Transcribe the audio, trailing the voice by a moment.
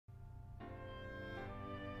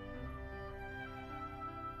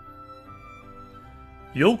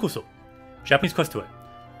Yokoso! Japanese Quest to it.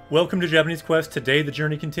 Welcome to Japanese Quest. Today the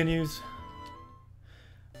journey continues.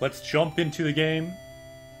 Let's jump into the game.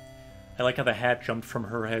 I like how the hat jumped from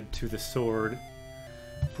her head to the sword.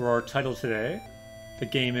 For our title today, the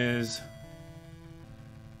game is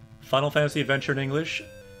Final Fantasy Adventure in English,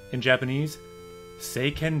 in Japanese,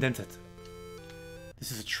 Seiken Densetsu.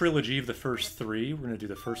 This is a trilogy of the first three. We're going to do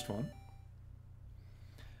the first one.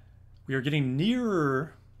 We are getting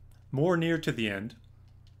nearer, more near to the end.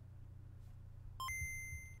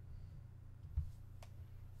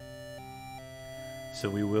 So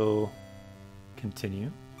we will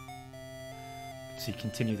continue. See,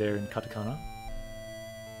 continue there in katakana.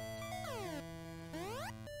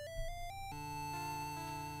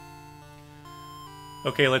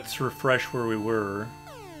 Okay, let's refresh where we were.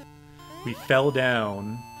 We fell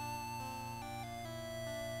down.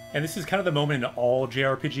 And this is kind of the moment in all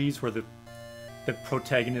JRPGs where the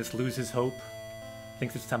protagonist loses hope.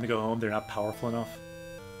 Thinks it's time to go home, they're not powerful enough.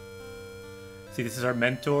 See, this is our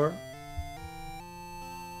mentor.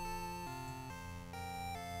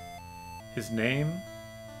 His name,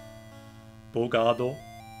 Bogado.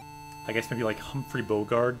 I guess maybe like Humphrey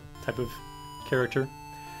Bogart type of character.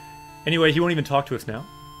 Anyway, he won't even talk to us now,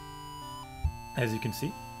 as you can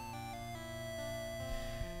see.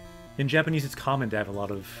 In Japanese, it's common to have a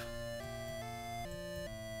lot of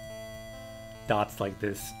dots like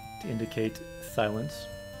this to indicate silence.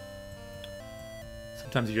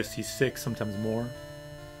 Sometimes you just see 6, sometimes more.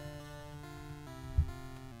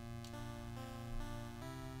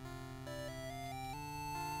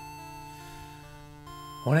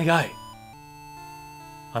 Onegai!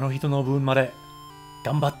 Ano hito no bun made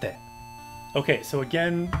ganbatte. Okay, so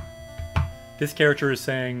again, this character is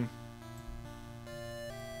saying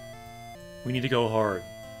we need to go hard.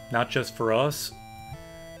 Not just for us,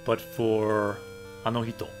 but for ano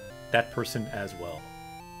hito, that person as well.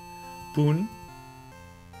 Bun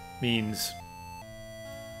means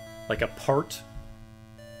like a part.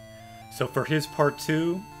 So for his part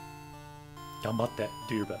too, ganbatte,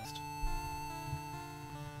 do your best.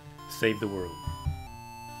 Save the world.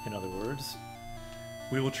 In other words,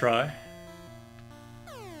 we will try.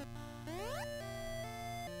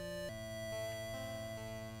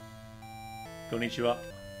 Konnichiwa.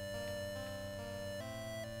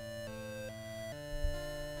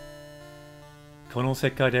 Kono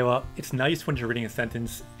sekai de wa. It's nice when you're reading a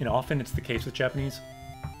sentence, and often it's the case with Japanese.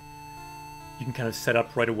 You can kind of set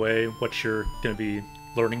up right away what you're going to be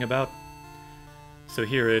learning about. So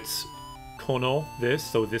here it's Kono, this,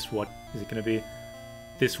 so this, what is it going to be?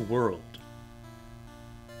 This world.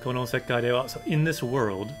 Kono sekai de wa, so in this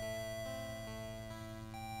world,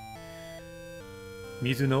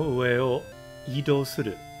 mizu no ue o idou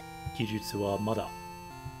suru kijutsu wa mada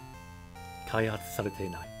kaihatsu sarete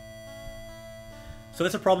nai. So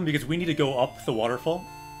that's a problem because we need to go up the waterfall.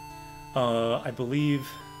 I believe,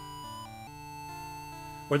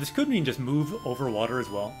 or this could mean just move over water as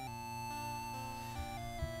well.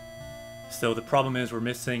 So the problem is we're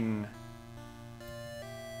missing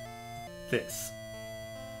this.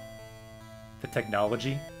 The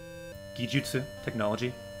technology. Gijutsu,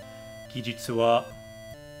 technology. Gijutsu wa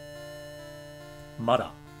mada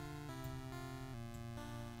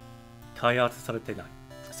kaihatsu sarete nai.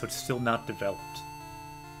 So it's still not developed.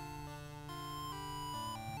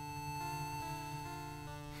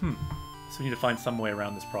 So we need to find some way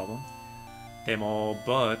around this problem. Demo,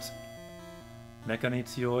 but mecha ni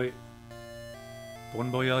tsuyoi Bon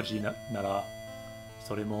Voyage nara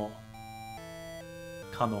sore mo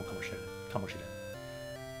kano kamoshiren.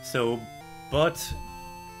 So, but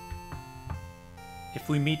if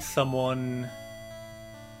we meet someone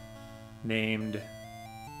named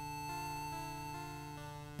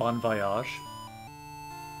Bon Voyage,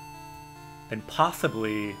 then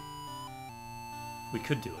possibly we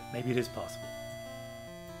could do it. Maybe it is possible.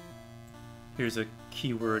 Here's a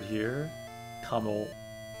keyword here. Kano,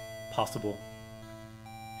 possible.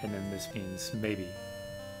 And then this means maybe.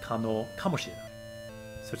 Kano kamoshirenai.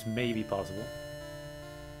 So it's maybe possible.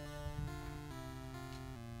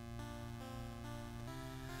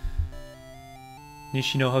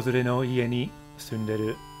 Nishi no hazure no ie ni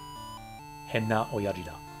sunderu henna oyaji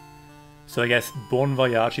da. So I guess Bon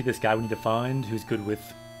Voyage, this guy we need to find who's good with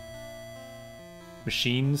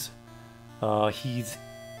machines. He's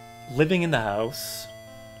living in the house.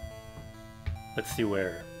 Let's see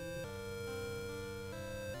where.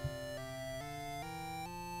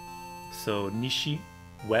 So Nishi,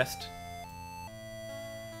 west.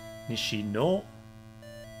 Nishi no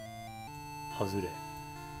hazure.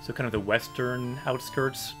 So kind of the western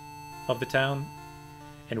outskirts of the town.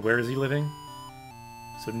 And where is he living?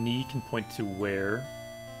 So Ni can point to where.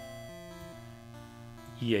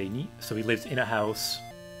 ie ni. So he lives in a house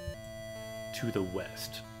to the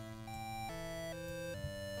west.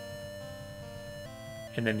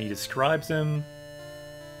 And then he describes him.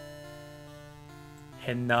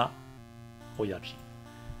 Henna oyaji.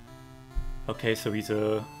 Okay, so he's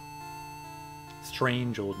a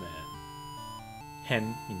strange old man.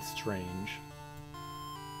 Hen means strange.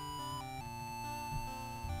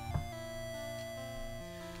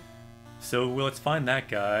 So let's find that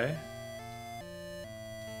guy.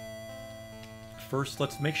 First,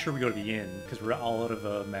 let's make sure we go to the inn, because we're all out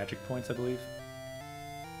of magic points, I believe.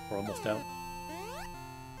 We're almost out.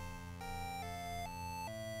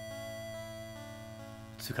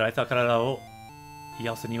 Tsukaeta karada o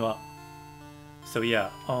iyasu ni wa. So yeah,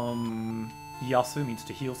 iyasu means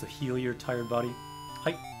to heal, so heal your tired body.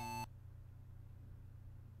 Hai.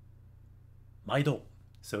 Maido.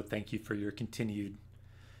 So thank you for your continued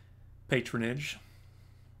patronage.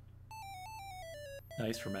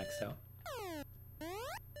 Nice for maxed out.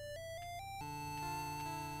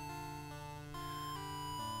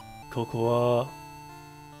 Koko wa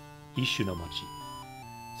Ishu no machi.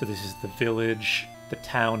 So this is the village, the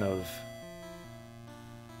town of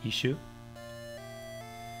Ishu.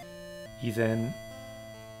 Izen,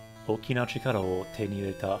 okina chikara o te ni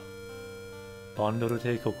ireta Bandoru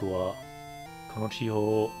teikoku wa kono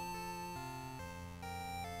chihou o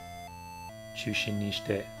chushin ni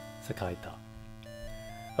shite sakaeta.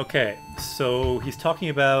 Okay, so he's talking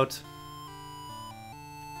about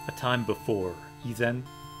a time before. Izen.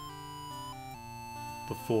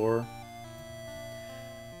 Before.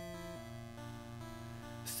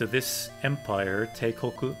 So this empire,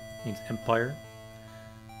 Teikoku, means empire.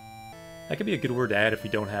 That could be a good word to add if we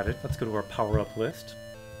don't have it. Let's go to our power-up list.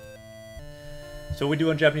 So what we do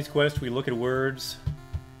on Japanese Quest, we look at words,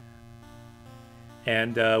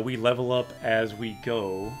 and we level up as we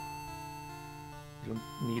go. We don't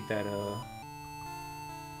need that,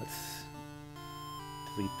 let's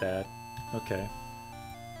delete that. Okay.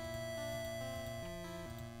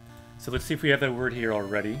 So let's see if we have that word here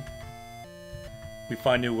already. We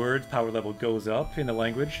find new words, power level goes up in the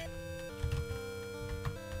language.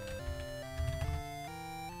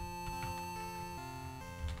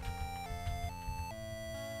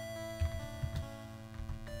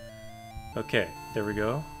 Okay, there we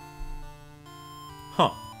go. Huh.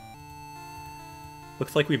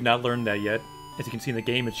 Looks like we've not learned that yet. As you can see in the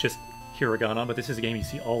game, it's just hiragana, but this is a game you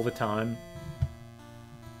see all the time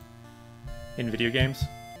in video games.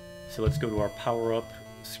 So let's go to our power-up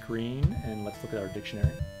screen and let's look at our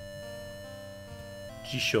dictionary.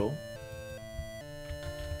 Jisho.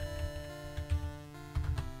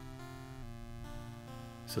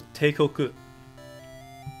 So Teikoku,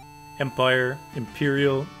 Empire,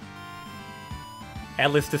 Imperial.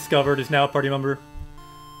 Atlas discovered is now a party member.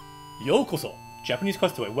 Yokoso, Japanese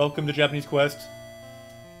Quest Away. Welcome to Japanese Quest.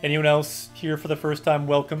 Anyone else here for the first time,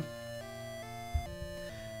 welcome.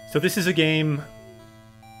 So this is a game.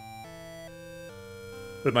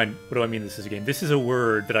 What do I mean this is a game? This is a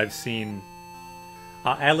word that I've seen.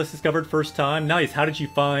 Atlas discovered first time. Nice. How did you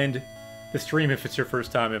find the stream if it's your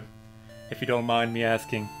first time, if you don't mind me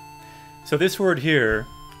asking? So this word here,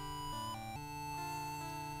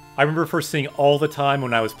 I remember first seeing all the time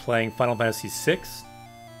when I was playing Final Fantasy VI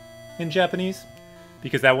in Japanese,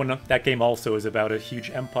 because that game also is about a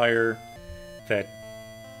huge empire that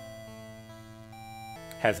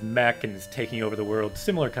has mech and is taking over the world.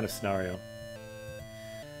 Similar kind of scenario.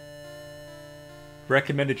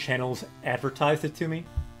 Recommended channels advertised it to me.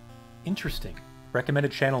 Interesting.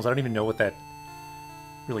 Recommended channels, I don't even know what that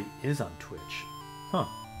really is on Twitch. Huh.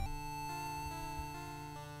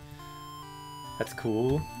 That's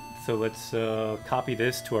cool. So let's copy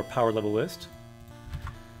this to our power level list.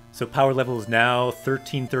 So power level is now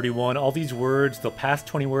 1331. All these words, the past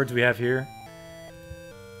 20 words we have here,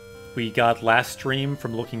 we got last stream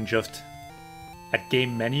from looking just at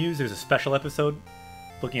game menus. There's a special episode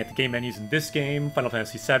looking at the game menus in this game, Final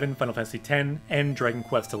Fantasy VII, Final Fantasy X, and Dragon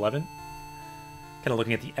Quest XI. Kind of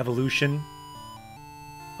looking at the evolution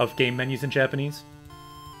of game menus in Japanese.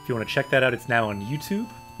 If you want to check that out, it's now on YouTube.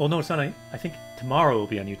 Well, no, it's not. I think tomorrow will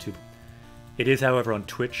be on YouTube. It is, however, on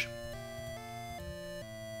Twitch.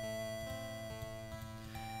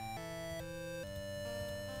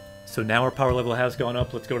 So now our power level has gone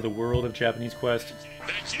up. Let's go to the world of Japanese Quest.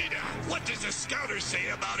 Vegeta, what does the scouter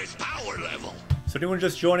say about his power level? So anyone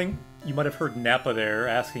just joining, you might have heard Nappa there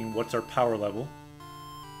asking what's our power level.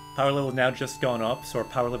 Power level has now just gone up, so our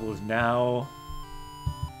power level is now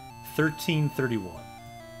 1331.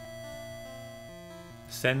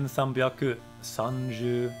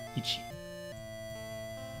 1331.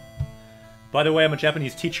 By the way, I'm a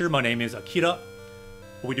Japanese teacher. My name is Akira.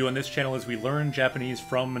 What we do on this channel is we learn Japanese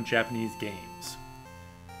from Japanese games.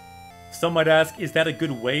 Some might ask, is that a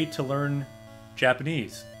good way to learn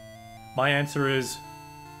Japanese? My answer is,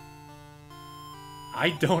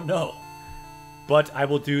 I don't know. But I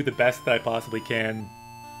will do the best that I possibly can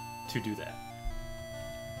to do that.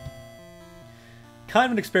 Kind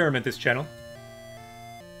of an experiment, this channel.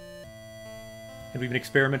 And we've been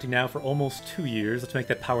experimenting now for almost 2 years. Let's make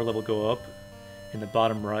that power level go up in the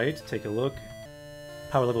bottom right. Take a look.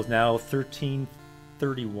 Power level is now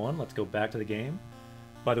 1331. Let's go back to the game.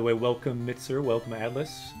 By the way, welcome Mitzer, welcome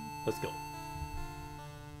Atlas. Let's go.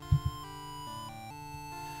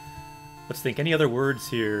 Let's think, any other words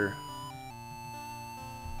here?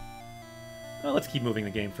 Well, let's keep moving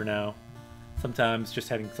the game for now. Sometimes just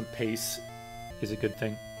having some pace is a good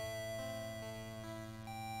thing.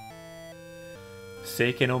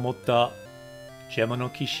 Seikenを持った邪魔の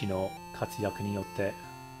騎士の活躍によって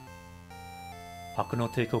悪の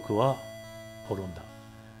帝国は滅んだ.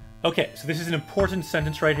 Okay, so this is an important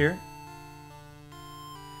sentence right here.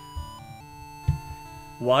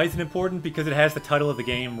 Why is it important? Because it has the title of the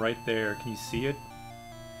game right there. Can you see it?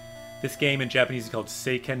 This game in Japanese is called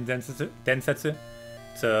Seiken Densetsu.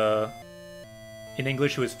 It's in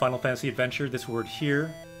English it was Final Fantasy Adventure. This word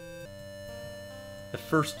here, the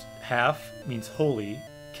first half means holy.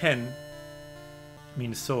 Ken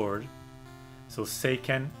means sword. So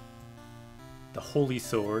Seiken, the holy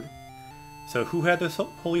sword. So who had this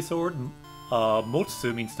holy sword?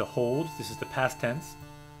 Motsu means to hold. This is the past tense,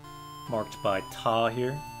 marked by ta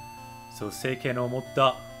here. So Seiken o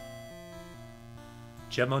motta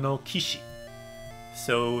Gemma no Kishi.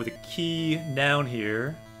 So the key noun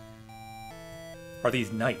here are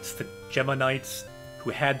these knights, the Gemma knights who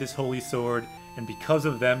had this holy sword, and because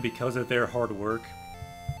of them, because of their hard work,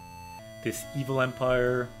 this evil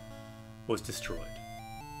empire was destroyed.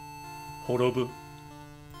 Horobu,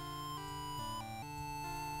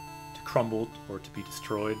 to crumble or to be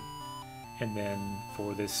destroyed. And then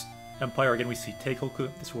for this empire, again we see Teikoku,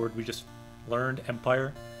 this word we just learned,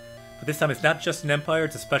 empire. But this time it's not just an empire,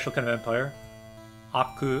 it's a special kind of empire.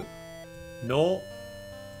 Aku no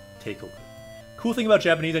Teikoku. Cool thing about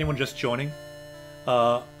Japanese, anyone just joining,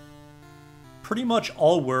 pretty much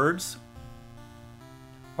all words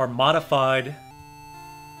are modified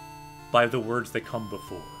by the words that come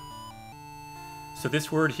before. So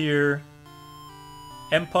this word here,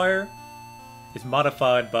 empire, is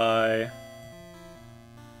modified by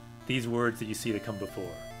these words that you see that come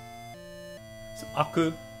before. So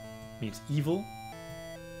aku means evil.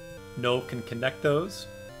 No can connect those.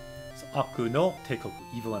 So aku no teikoku,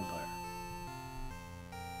 evil empire.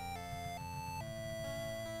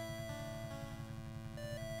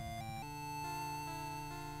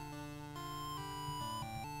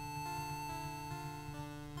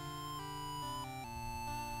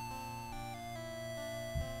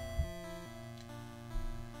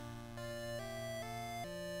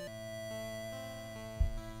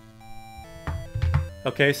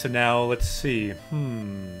 Okay, so now let's see.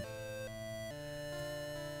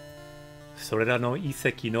 それらの遺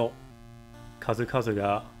跡の数々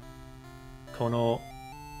がこの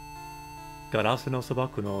ガラスの砂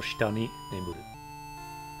漠の下に眠る.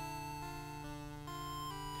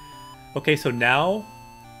 Okay, so now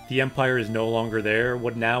the empire is no longer there.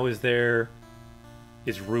 What now is there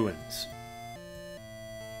is ruins.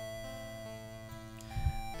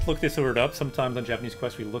 Let's look this word up. Sometimes on Japanese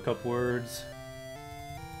Quest we look up words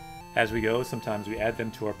as we go. Sometimes we add them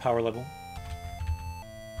to our power level.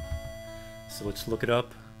 So let's look it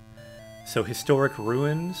up. So historic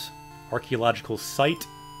ruins, archaeological site.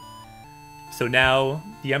 So now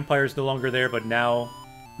the empire is no longer there, but now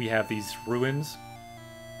we have these ruins.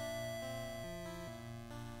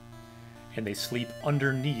 And they sleep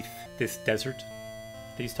underneath this desert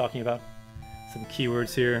that he's talking about. Some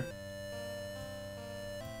keywords here.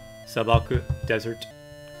 Sabaku, desert.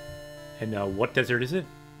 And now what desert is it?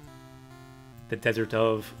 The desert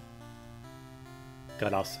of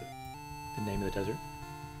Garasu, the name of the desert.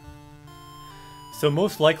 So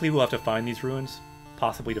most likely we'll have to find these ruins,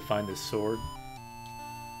 possibly to find this sword.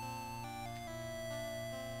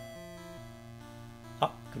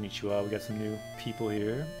 Ah, konnichiwa, we got some new people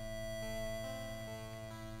here.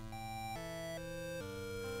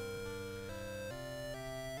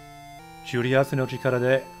 Julius no chikara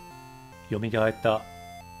de yomigaetta.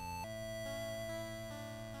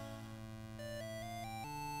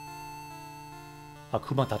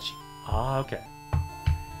 Akuma tachi. Ah, okay.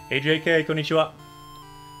 Hey JK, konnichiwa.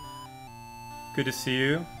 Good to see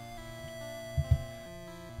you.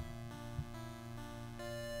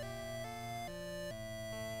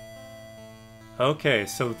 Okay,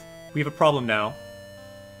 so we have a problem now.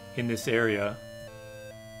 in this area.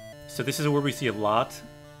 So this is a word we see a lot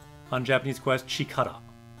on Japanese Quest, chikara,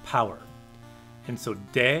 power. And so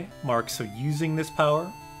de marks so using this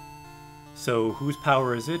power. So whose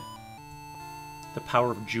power is it? The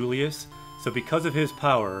power of Julius. So because of his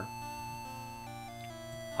power,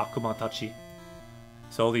 Akumatachi,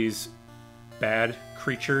 so all these bad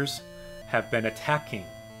creatures have been attacking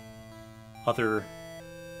other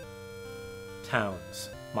towns,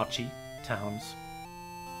 machi, towns.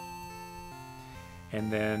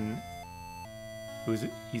 And then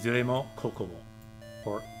izure mo koko mo,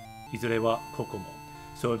 or izure wa koko mo.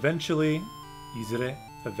 So eventually, izure,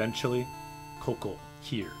 eventually, koko,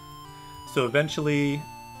 here. So eventually,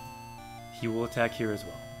 he will attack here as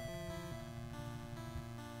well.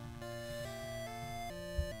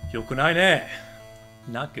 Yokunai ne.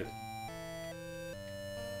 Not good.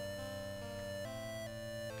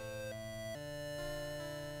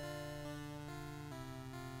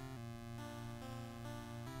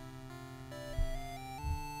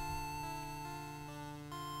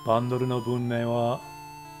 Bandoru no bunmei wa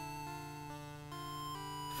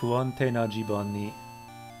fuantei na jiban ni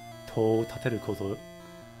to o tateru koto,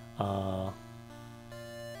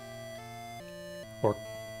 or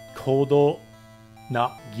kodo na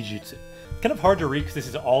gijutsu. Kind of hard to read because this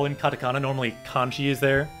is all in katakana. Normally kanji is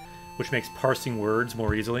there, which makes parsing words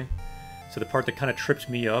more easily. So the part that kind of tripped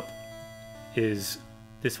me up is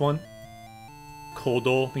this one.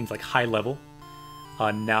 Kodo means like high level.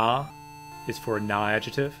 Na is for a na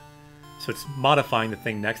adjective. So it's modifying the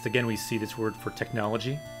thing next. Again, we see this word for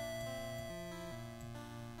technology.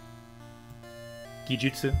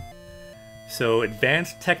 Gijutsu. So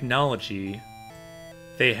advanced technology,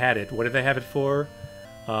 they had it. What did they have it for?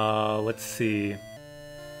 Let's see.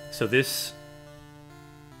 So this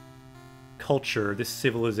culture, this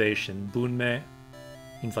civilization, bunmei,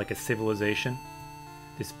 means like a civilization.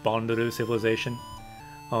 This Bandoru civilization.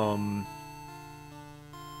 So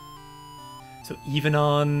even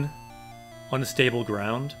on unstable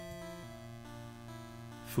ground,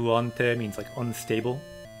 fuante means like unstable.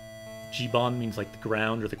 Jiban means like the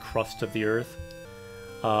ground or the crust of the earth.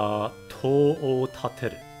 To o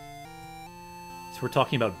tateru. So we're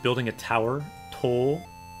talking about building a tower. To,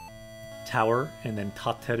 tower, and then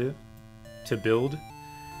tateru, to build.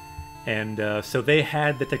 And so they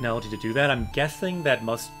had the technology to do that. I'm guessing that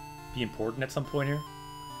must be important at some point here.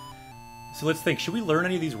 So let's think, should we learn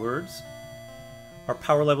any of these words? Our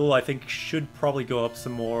power level, I think, should probably go up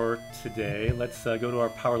some more today. Let's go to our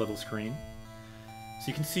power level screen. So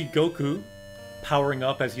you can see Goku powering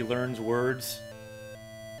up as he learns words.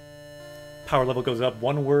 Power level goes up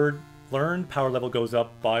 1 word learned, power level goes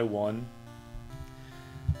up by 1.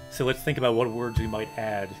 So let's think about what words we might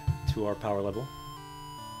add to our power level.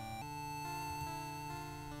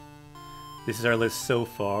 This is our list so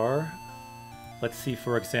far. Let's see,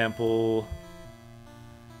 for example,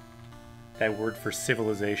 that word for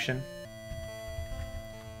civilization.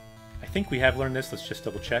 I think we have learned this. Let's just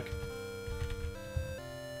double check.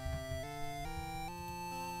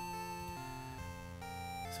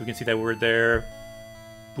 So we can see that word there,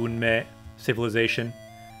 bunmei, civilization.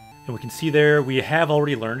 And we can see there we have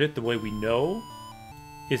already learned it. The way we know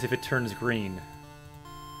is if it turns green.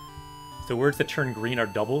 So words that turn green are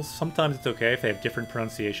doubles. Sometimes it's okay if they have different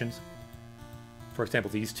pronunciations. For example,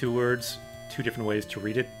 these 2 words, 2 different ways to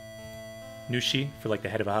read it. Nushi for like the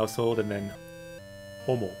head of a household, and then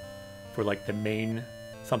omo for like the main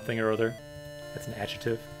something or other. That's an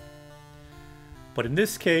adjective. But in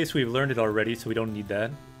this case, we've learned it already, so we don't need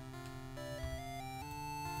that.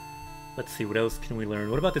 Let's see, what else can we learn?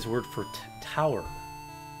 What about this word for tower?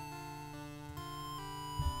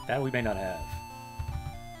 That we may not have.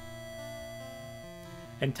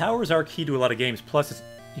 And towers are key to a lot of games. Plus,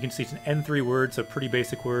 you can see it's an N3 word, so pretty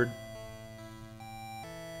basic word.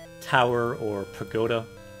 Tower or pagoda.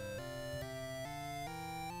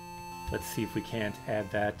 Let's see if we can't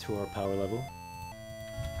add that to our power level.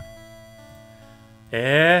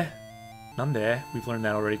 Nande? We've learned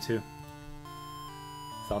that already too.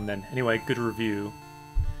 Then. Anyway, good review.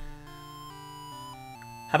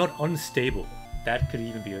 How about unstable? That could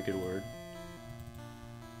even be a good word.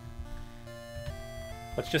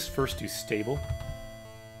 Let's just first do stable.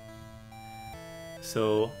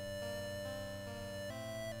 So,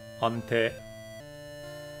 ante,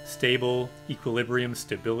 stable, equilibrium,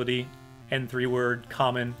 stability, N3 word,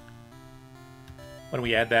 common. When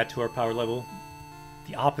we add that to our power level,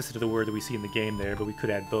 the opposite of the word that we see in the game there, but we could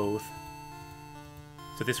add both.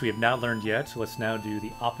 So this we have not learned yet, so let's now do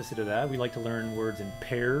the opposite of that. We like to learn words in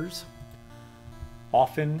pairs.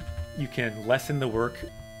 Often you can lessen the work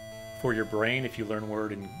for your brain if you learn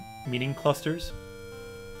word in meaning clusters.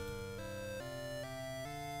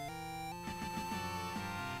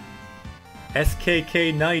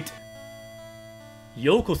 SKK Knight.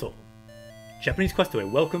 Yokoso. Japanese Quest Away.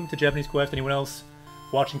 Welcome to Japanese Quest. Anyone else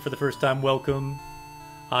watching for the first time, welcome.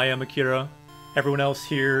 I am Akira. Everyone else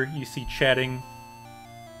here you see chatting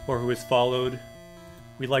or who has followed,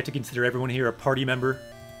 we'd like to consider everyone here a party member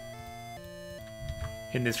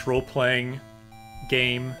in this role-playing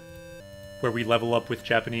game where we level up with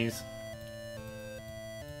Japanese.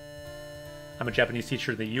 I'm a Japanese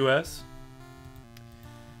teacher in the US.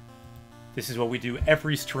 This is what we do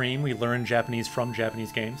every stream. We learn Japanese from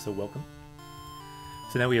Japanese games, so welcome.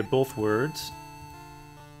 So now we have both words.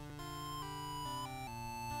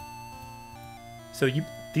 So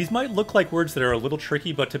these might look like words that are a little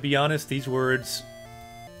tricky, but to be honest, these words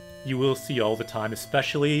you will see all the time,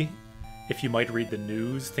 especially if you might read the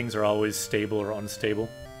news. Things are always stable or unstable.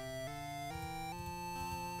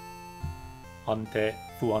 Ante,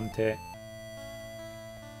 fuante.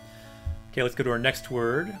 Okay, let's go to our next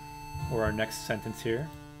word, or our next sentence here.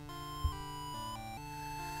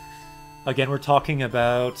 Again, we're talking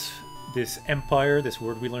about this empire, this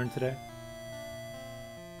word we learned today.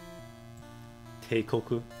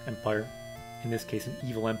 Teikoku, empire. In this case, an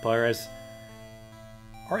evil empire.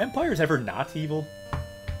 Are empires ever not evil?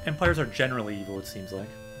 Empires are generally evil, it seems like.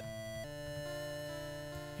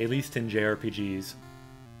 At least in JRPGs.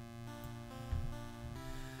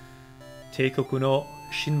 Teikoku no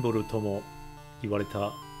shinboru tomo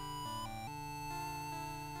iwareta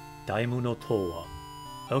Daimu no Towa.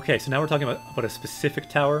 Okay, so now we're talking about a specific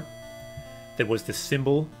tower that was the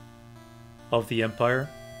symbol of the empire.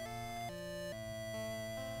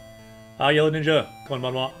 Ah, Yellow Ninja,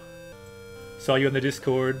 konbanwa. Saw you in the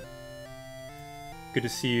Discord. Good to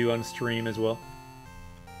see you on stream as well.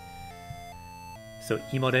 So,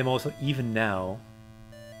 imademo, so even now,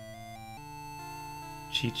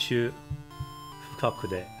 chichu fukaku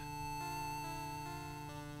de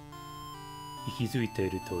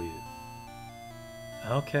ikizuiteru toyu.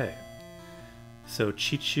 Okay. So,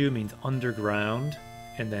 chichu means underground,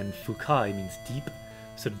 and then fukai means deep.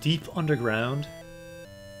 So, deep underground.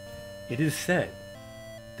 It is said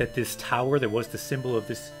that this tower that was the symbol of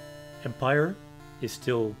this empire is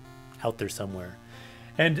still out there somewhere.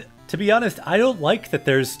 And to be honest, I don't like that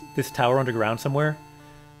there's this tower underground somewhere,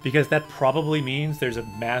 because that probably means there's a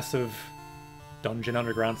massive dungeon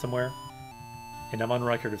underground somewhere. And I'm on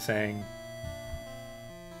record of saying,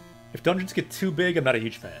 if dungeons get too big, I'm not a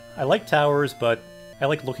huge fan. I like towers, but I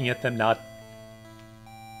like looking at them, not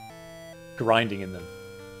grinding in them,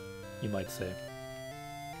 you might say.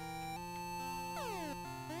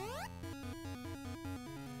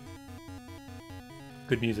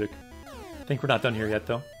 Good music. I think we're not done here yet,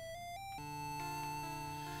 though.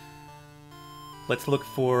 Let's look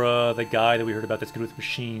for the guy that we heard about that's good with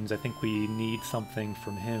machines. I think we need something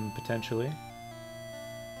from him, potentially.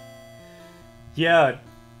 Yeah,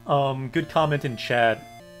 good comment in chat.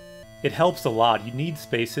 It helps a lot. You need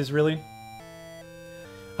spaces, really.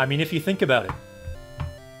 I mean, if you think about it.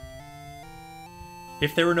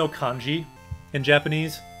 If there were no kanji in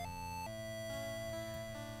Japanese,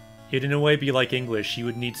 it'd in a way be like English. You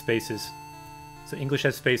would need spaces. So English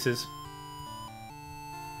has spaces.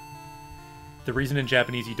 The reason in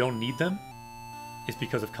Japanese you don't need them is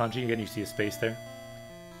because of kanji. Again, you see a space there.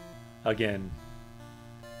 Again,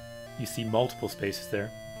 you see multiple spaces there.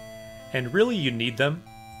 And really you need them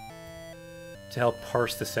to help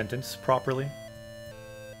parse the sentence properly.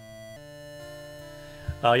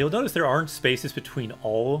 You'll notice there aren't spaces between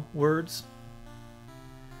all words.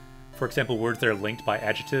 For example, words that are linked by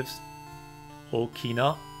adjectives.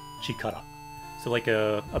 Okina chikara. So like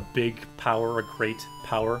a big power, a great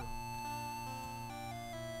power,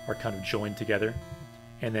 are kind of joined together.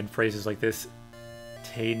 And then phrases like this,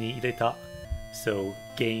 te ni ireta, so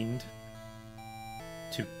gained,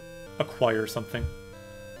 to acquire something.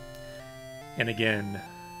 And again,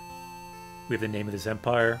 we have the name of this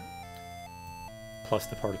empire, plus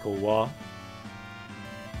the particle wa.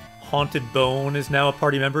 Haunted Bone is now a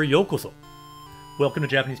party member. Yokoso. Welcome to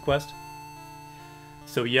Japanese Quest.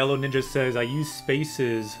 So Yellow Ninja says, I use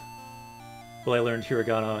spaces while I learned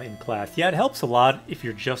hiragana in class. Yeah, it helps a lot if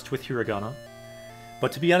you're just with hiragana.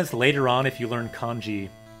 But to be honest, later on, if you learn kanji,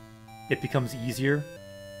 it becomes easier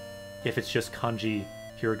if it's just kanji,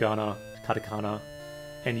 hiragana, katakana,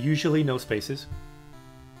 and usually no spaces.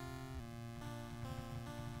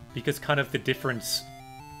 Because kind of the difference,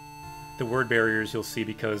 the word barriers you'll see,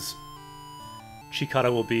 because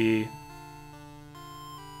chikara will be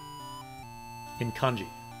in kanji.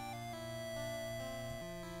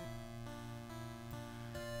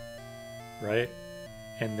 Right?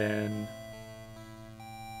 And then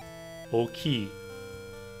oki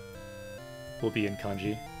will be in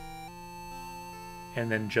kanji.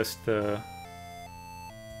 And then just the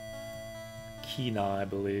Kina, I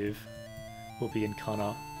believe, will be in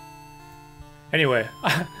Kana. Anyway,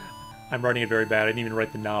 I'm writing it very bad. I didn't even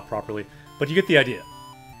write the na properly. But you get the idea.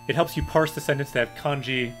 It helps you parse the sentence to have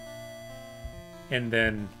kanji, and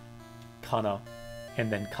then kana,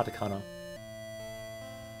 and then katakana.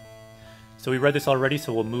 So we read this already,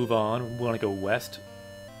 so we'll move on. We want to go west.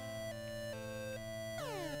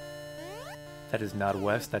 That is not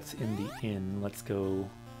west, that's in the inn. Let's go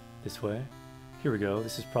this way. Here we go.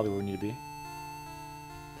 This is probably where we need to be.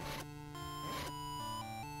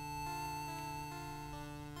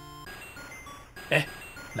 Eh,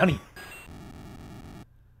 nani?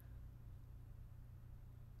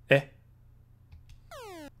 Eh.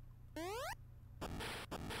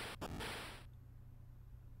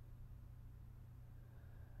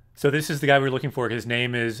 So this is the guy we're looking for. His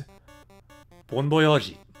name is Bon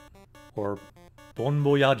Voyage, or Bon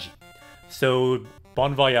Voyage. So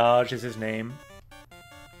Bon Voyage is his name.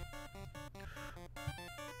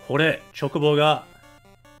 Hore, chocobo ga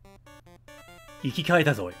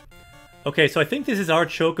ikikaeta zoi. Okay, so I think this is our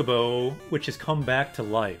chocobo, which has come back to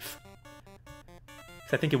life.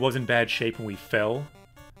 I think it was in bad shape when we fell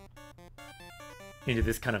into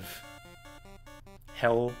this kind of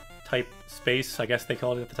hell-type space, I guess they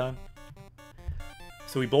called it at the time.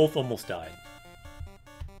 So we both almost died.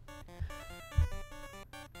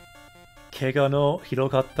 Kega no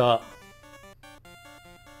hirokatta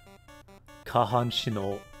kahanshi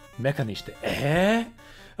no mecha ni shite. Eh?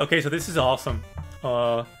 Okay, so this is awesome.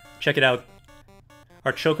 Check it out.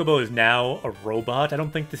 Our chocobo is now a robot. I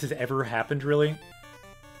don't think this has ever happened, really,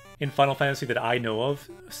 in Final Fantasy that I know of.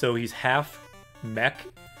 So he's half mech.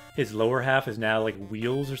 His lower half is now like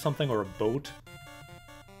wheels or something, or a boat.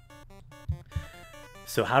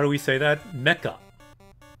 So how do we say that? Mecha.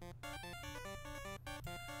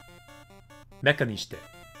 Mecha ni shite.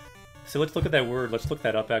 So let's look at that word. Let's look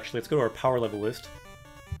that up, actually. Let's go to our power level list.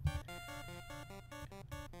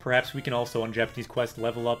 Perhaps we can also, on Japanese Quest,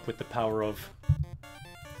 level up with the power of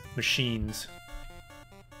machines.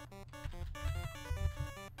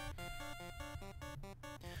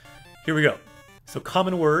 Here we go. So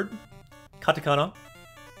common word, katakana.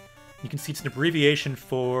 You can see it's an abbreviation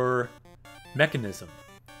for mechanism,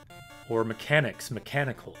 or mechanics,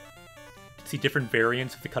 mechanical. You can see different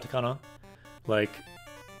variants of the katakana, like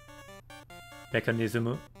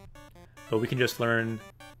mechanism, but we can just learn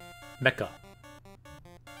mecha.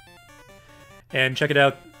 And check it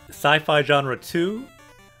out, sci-fi genre 2.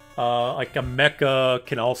 Like a mecha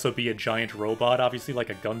can also be a giant robot, obviously, like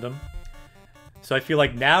a Gundam. So I feel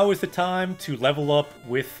like now is the time to level up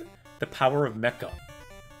with the power of mecha.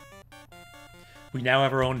 We now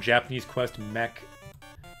have our own Japanese Quest mech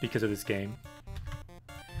because of this game.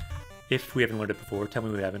 If we haven't learned it before, tell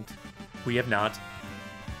me we haven't. We have not.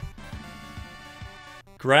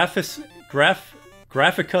 Graphicus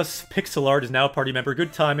Pixel Art is now a party member.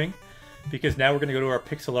 Good timing, because now we're going to go to our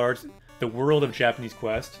Pixel Art, the world of Japanese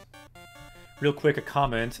Quest. Real quick, a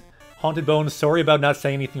comment. Haunted Bones, sorry about not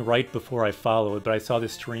saying anything right before I followed, but I saw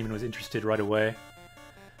this stream and was interested right away.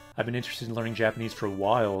 I've been interested in learning Japanese for a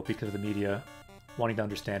while because of the media, wanting to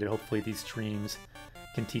understand it. Hopefully these streams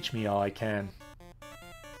can teach me all I can.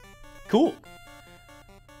 Cool!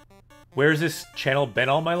 Where's this channel been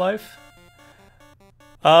all my life?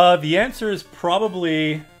 The answer is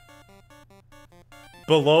probably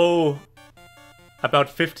below about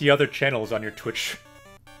 50 other channels on your Twitch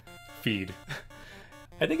feed.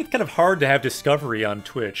 I think it's kind of hard to have discovery on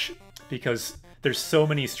Twitch because there's so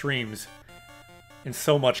many streams and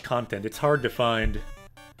so much content. It's hard to find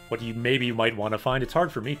what you maybe might want to find. It's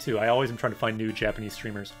hard for me too. I always am trying to find new Japanese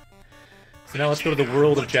streamers. So now let's go to the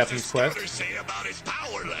world of Japanese Quest. Say about his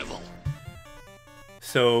power level?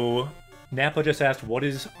 So Nappa just asked, what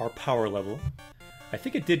is our power level? I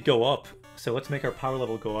think it did go up, so let's make our power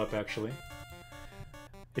level go up, actually.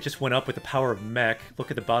 It just went up with the power of mech.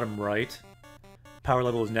 Look at the bottom right. Power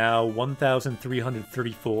level is now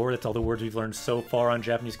 1,334. That's all the words we've learned so far on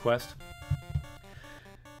Japanese Quest.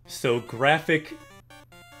 So Graphicus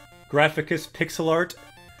Pixel Art.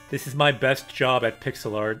 This is my best job at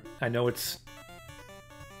pixel art. I know it's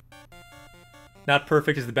not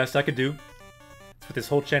perfect, it's the best I could do. That's what this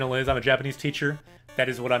whole channel is. I'm a Japanese teacher. That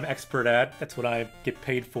is what I'm expert at. That's what I get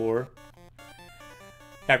paid for.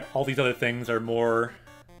 All these other things are more,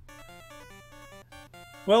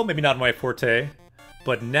 well, maybe not my forte.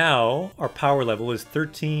 But now, our power level is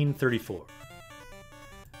 1334.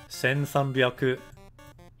 1304.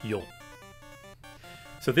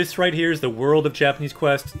 So this right here is the world of Japanese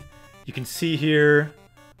Quest. You can see here,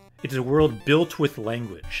 it is a world built with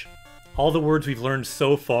language. All the words we've learned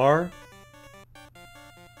so far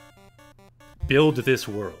build this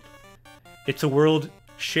world. It's a world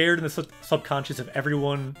shared in the subconscious of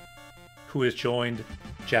everyone who has joined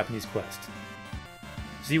Japanese Quest.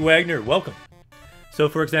 Z Wagner, welcome. So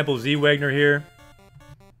for example, Z Wagner here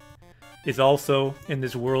is also in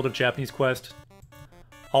this world of Japanese Quest.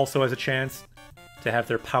 Also has a chance to have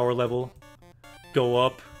their power level go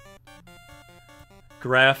up.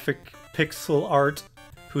 Graphic Pixel Art,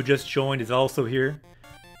 who just joined, is also here.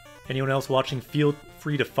 Anyone else watching, feel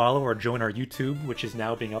free to follow or join our YouTube, which is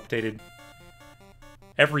now being updated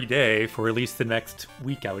every day for at least the next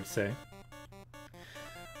week, I would say.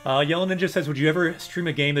 Yellow Ninja says, would you ever stream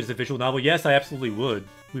a game that is a visual novel? Yes, I absolutely would.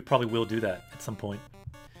 We probably will do that at some point.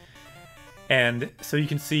 And so you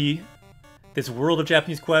can see this world of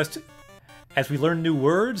Japanese Quest. As we learn new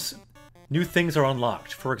words, new things are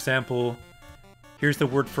unlocked. For example, here's the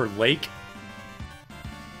word for lake.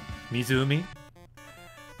 Mizumi.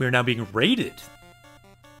 We are now being raided.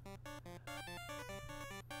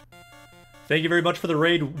 Thank you very much for the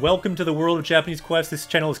raid. Welcome to the world of Japanese Quest. This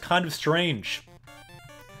channel is kind of strange.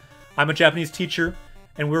 I'm a Japanese teacher,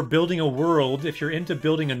 and we're building a world. If you're into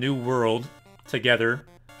building a new world together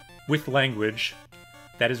with language,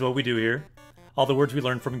 that is what we do here. All the words we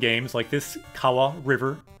learn from games like this: Kawa,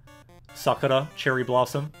 river, Sakura, cherry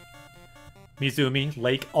blossom, Mizumi,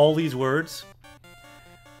 lake, all these words.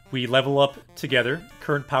 We level up together.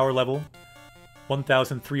 Current power level,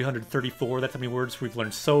 1,334. That's how many words we've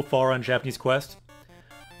learned so far on Japanese Quest.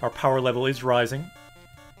 Our power level is rising.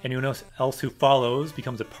 Anyone else who follows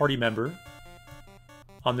becomes a party member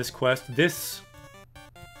on this quest. This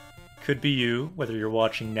could be you, whether you're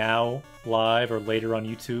watching now, live, or later on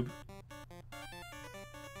YouTube.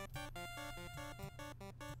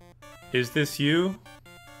 Is this you?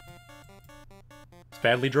 It's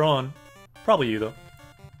badly drawn. Probably you, though.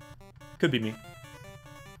 Could be me.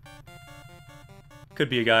 Could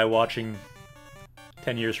be a guy watching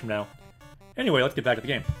 10 years from now. Anyway, let's get back to the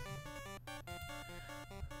game.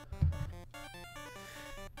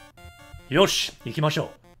 Yosh, ikimashou.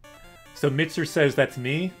 So Mitzer says that's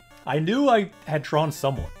me. I knew I had drawn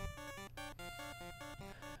someone.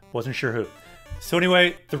 Wasn't sure who. So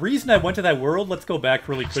anyway, the reason I went to that world, let's go back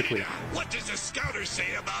really quickly. What does the scouter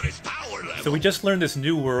say about his power level? So we just learned this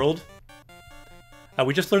new world.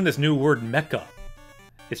 We just learned this new word, mecha.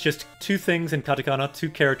 It's just two things in katakana, two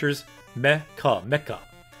characters, mecha.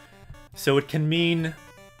 So it can mean,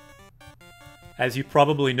 as you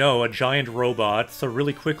probably know, a giant robot. So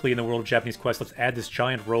really quickly in the world of Japanese Quest, let's add this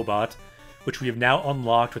giant robot, which we have now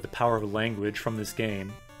unlocked with the power of language from this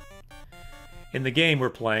game. In the game we're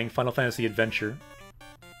playing, Final Fantasy Adventure,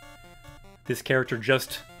 this character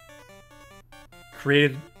just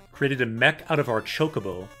created a mech out of our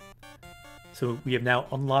chocobo. So we have now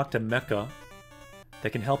unlocked a mecha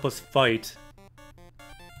that can help us fight.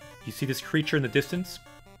 You see this creature in the distance?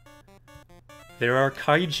 There are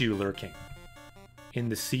kaiju lurking in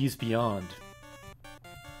the seas beyond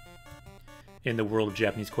in the world of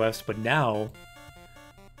Japanese Quest, but now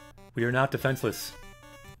we are not defenseless.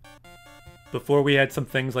 Before we had some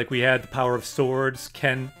things like we had the power of swords,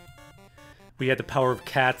 Ken. We had the power of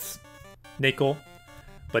cats, Neko.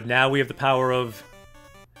 But now we have the power of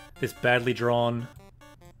this badly drawn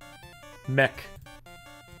mech.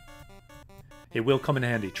 It will come in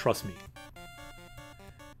handy, trust me.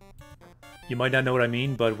 You might not know what I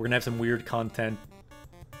mean, but we're gonna have some weird content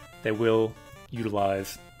that will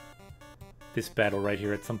utilize this battle right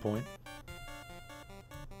here at some point.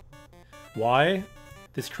 Why?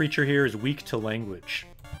 This creature here is weak to language.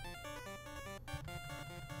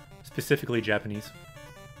 Specifically Japanese.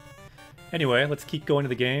 Anyway, let's keep going to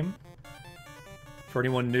the game. For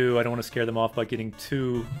anyone new, I don't want to scare them off by getting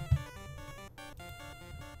too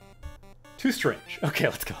strange. Okay,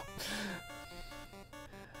 let's go.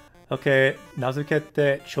 Okay,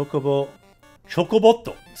 nazukete chocobo.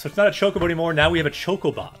 Chocobotto. So it's not a chocobo anymore, now we have a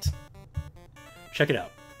chocobot. Check it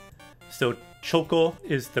out. So choco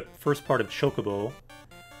is the first part of chocobo.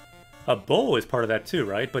 A bo is part of that too,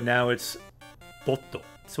 right? But now it's botto.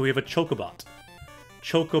 So we have a chocobot.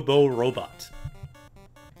 Chocobo robot.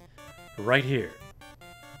 Right here.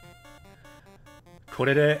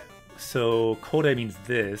 Korede. So kore means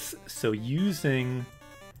this. So using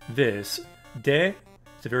this, de,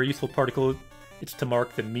 it's a very useful particle. It's to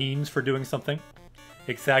mark the means for doing something.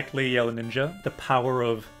 Exactly, Yellow Ninja. The power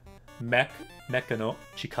of mecha no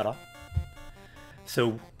chikara.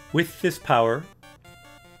 So with this power,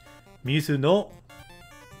 mizu no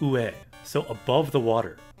ue. So above the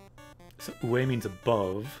water. So ue means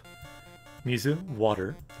above. Mizu,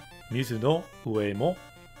 water. Mizu no ue mo.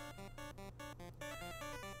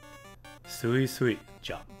 Sui sui.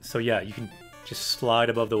 Ja. So yeah, you can just slide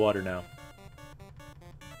above the water now.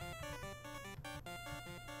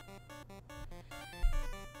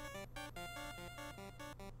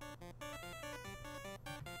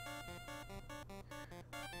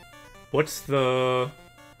 What's the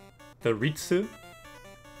Ritsu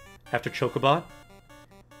after Chocobot?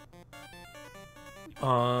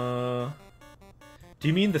 Do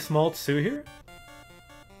you mean the small Tsu here?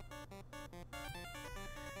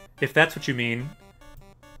 If that's what you mean,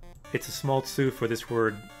 it's a small Tsu for this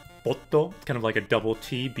word Botto. It's kind of like a double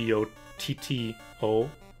T, B-O-T-T-O.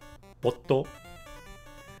 Botto.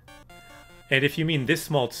 And if you mean this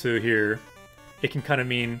small Tsu here, it can kind of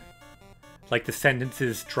mean like the sentence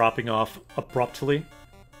is dropping off abruptly.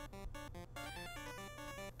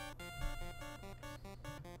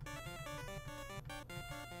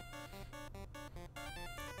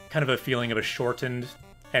 Kind of a feeling of a shortened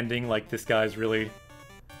ending, like this guy's really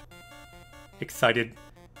excited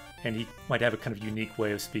and he might have a kind of unique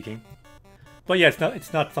way of speaking. But yeah,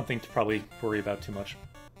 it's not something to probably worry about too much.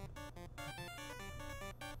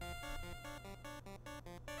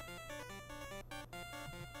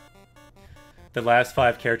 The last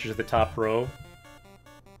 5 characters of the top row.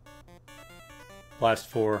 Last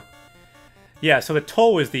 4. Yeah, so the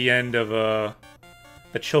To is the end of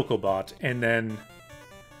the Chocobot, and then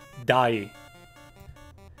Dai.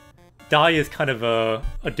 Dai is kind of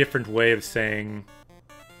a different way of saying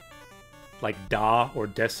like Da or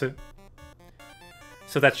Desu.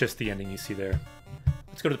 So that's just the ending you see there.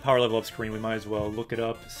 Let's go to the power level up screen. We might as well look it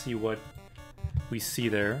up, see what we see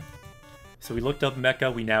there. So we looked up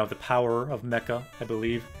Mecha. We now have the power of Mecha, I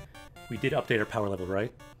believe. We did update our power level,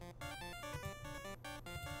 right?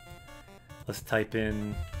 Let's type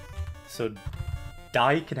in... So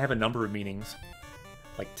Dai can have a number of meanings.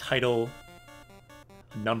 Like title,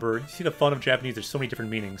 a number. You see the fun of Japanese? There's so many different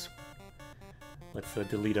meanings. Let's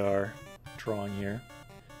delete our drawing here.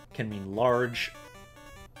 Can mean large.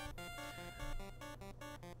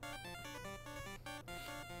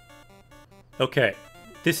 Okay.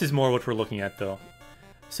 This is more what we're looking at, though.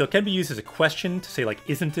 So it can be used as a question to say, like,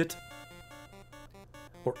 isn't it?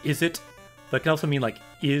 Or is it? But it can also mean, like,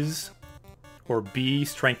 is or be,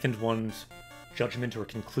 strengthened one's judgment or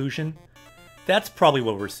conclusion. That's probably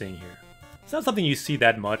what we're seeing here. It's not something you see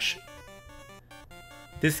that much.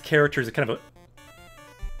 This character is a kind of a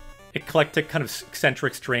eclectic, kind of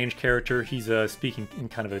eccentric, strange character. He's speaking in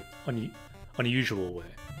kind of an unusual way.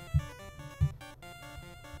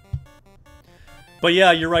 But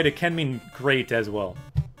yeah, you're right, it can mean great as well.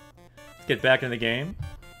 Let's get back into the game.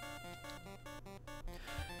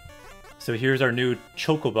 So here's our new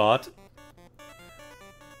Chocobot.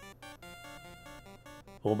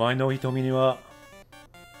 Omae no hitomi ni wa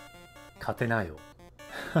katenai yo.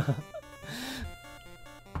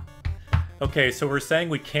 Okay, so we're saying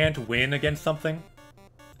we can't win against something.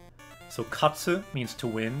 So katsu means to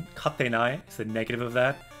win. Katenai is the negative of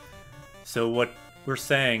that. So what we're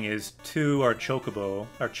saying is to our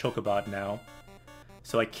Chocobot now.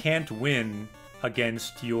 So I can't win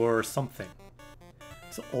against your something.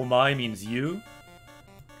 So omae means you.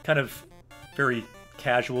 Kind of very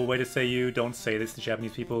casual way to say you. Don't say this to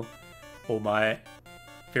Japanese people. Omae.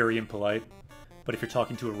 Very impolite. But if you're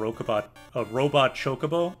talking to a robot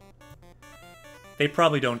Chocobo, they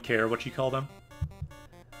probably don't care what you call them.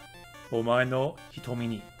 Omae no hitomi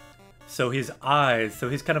ni. So his eyes, so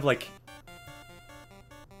his kind of like...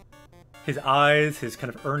 His eyes, his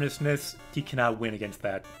kind of earnestness, he cannot win against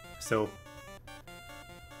that. So...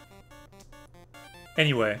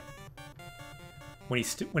 Anyway.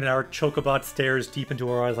 When our Chocobot stares deep into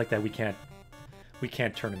our eyes like that, we can't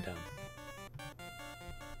turn him down.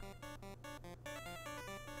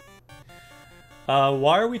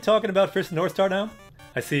 Why are we talking about Fist of North Star now?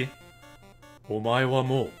 I see. Omae wa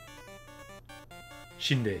mou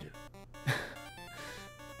shindeiru.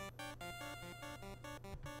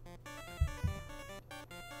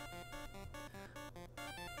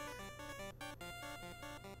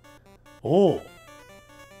 Oh.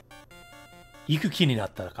 Ikuki ni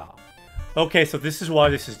nattara ka. Okay, so this is why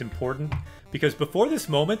this is important. Because before this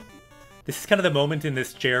moment, this is kind of the moment in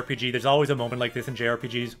this JRPG. There's always a moment like this in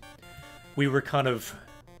JRPGs. We were kind of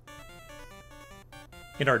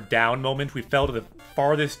in our down moment. We fell to the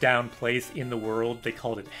farthest down place in the world. They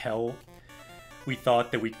called it hell. We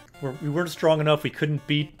thought that we weren't strong enough. We couldn't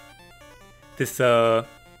beat this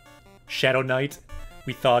Shadow Knight.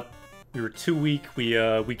 We thought we were too weak.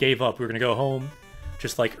 We gave up. We were gonna go home.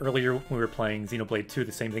 Just like earlier when we were playing Xenoblade 2,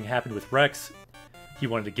 the same thing happened with Rex. He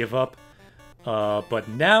wanted to give up. But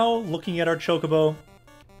now, looking at our Chocobo,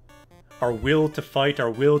 our will to fight, our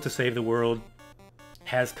will to save the world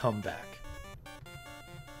has come back.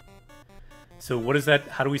 So what is that?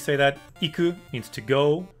 How do we say that? Iku means to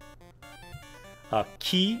go.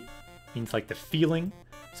 Ki means like the feeling.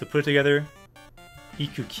 So put it together.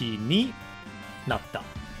 Ikuki ni natta.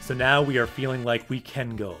 So now we are feeling like we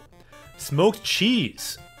can go. Smoked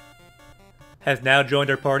Cheese has now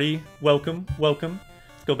joined our party. Welcome, welcome.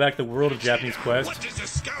 Let's go back to the world of Japanese Quest. What does the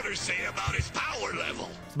scouter say about his power level?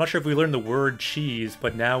 I'm not sure if we learned the word cheese,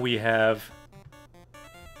 but now we have...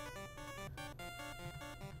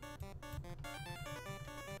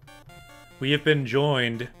 We have been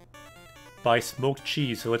joined by smoked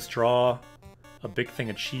cheese, so let's draw a big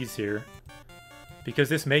thing of cheese here, because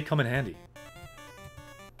this may come in handy.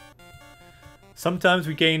 Sometimes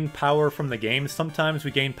we gain power from the game, sometimes we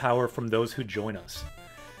gain power from those who join us.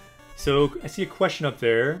 So, I see a question up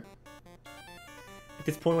there. At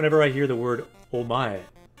this point, whenever I hear the word omae,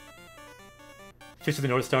 Fish of the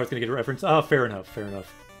North Star is going to get a reference. Oh, fair enough, fair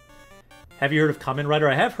enough. Have you heard of Kamen Rider?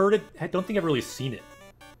 I have heard it, I don't think I've really seen it.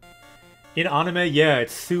 In anime, yeah,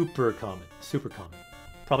 it's super common. Super common.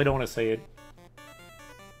 Probably don't want to say it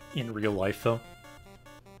in real life, though.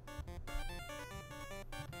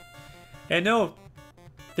 And no,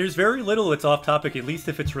 there's very little that's off topic, at least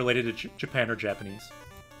if it's related to Japan or Japanese.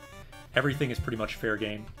 Everything is pretty much fair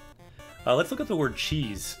game. Let's look at the word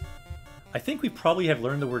cheese. I think we probably have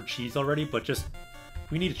learned the word cheese already, but just,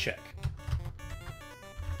 we need to check.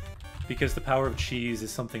 Because the power of cheese is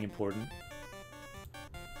something important.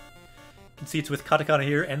 You can see it's with katakana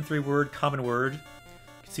here, N3 word, common word. You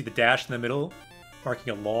can see the dash in the middle,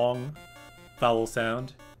 marking a long vowel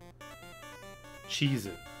sound. Cheese.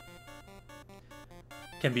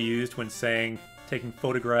 Can be used when saying, taking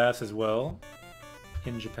photographs as well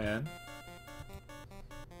in Japan.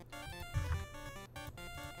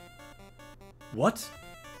 What?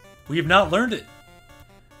 We have not learned it.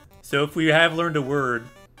 So if we have learned a word,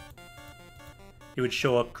 it would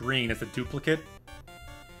show up green as a duplicate.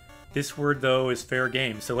 This word, though, is fair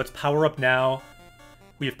game. So let's power up now.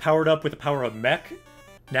 We have powered up with the power of mech.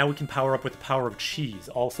 Now we can power up with the power of cheese.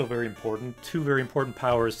 Also very important. Two very important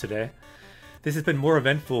powers today. This has been more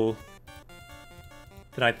eventful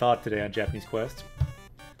than I thought today on Japanese Quest.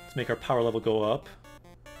 Let's make our power level go up.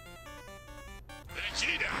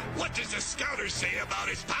 Vegeta, what does the scouter say about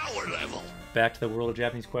his power level? Back to the world of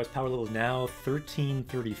Japanese Quest. Power level is now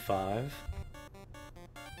 1335.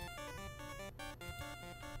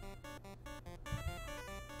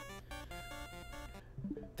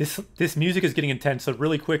 This music is getting intense, so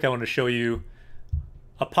really quick I want to show you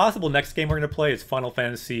a possible next game we're going to play is Final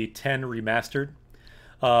Fantasy X Remastered.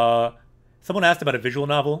 Someone asked about a visual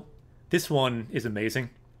novel. This one is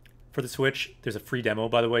amazing for the Switch. There's a free demo,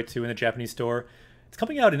 by the way, too, in the Japanese store. It's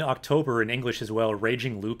coming out in October in English as well.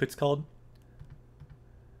 Raging Loop, it's called.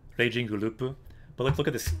 Raging Loop. But let's look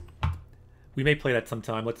at this. We may play that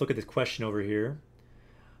sometime. Let's look at this question over here.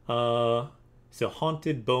 So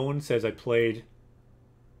Haunted Bone says I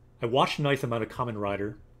watched a nice amount of Kamen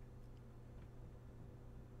Rider.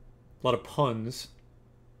 A lot of puns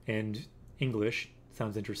and English.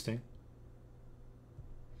 Sounds interesting.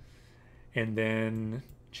 And then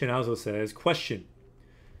Chinazo says, question.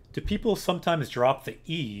 Do people sometimes drop the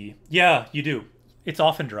E? Yeah, you do. It's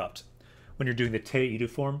often dropped when you're doing the te-iru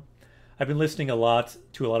form. I've been listening a lot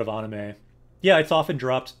to a lot of anime. Yeah, it's often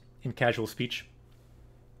dropped in casual speech.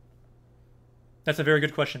 That's a very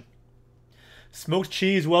good question. Smoked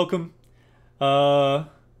cheese, welcome.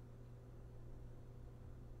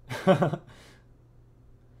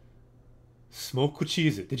 Smoked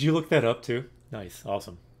cheese. Did you look that up too? Nice,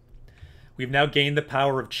 awesome. We've now gained the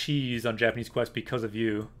power of cheese on Japanese Quest because of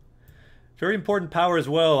you. Very important power as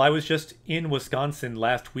well. I was just in Wisconsin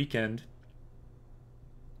last weekend.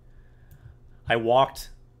 I walked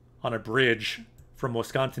on a bridge from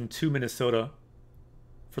Wisconsin to Minnesota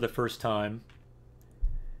for the first time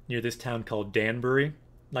near this town called Danbury.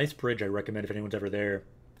 Nice bridge, I recommend if anyone's ever there.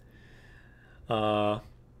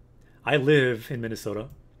 I live in Minnesota,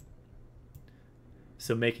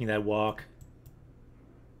 so making that walk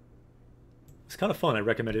was kind of fun. I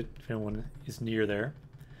recommend it if anyone is near there.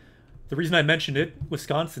 The reason I mentioned it,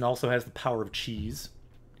 Wisconsin also has the power of cheese,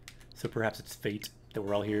 so perhaps it's fate that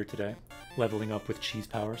we're all here today, leveling up with cheese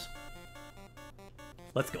powers.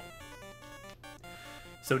 Let's go.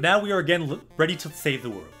 So now we are again ready to save the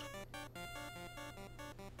world.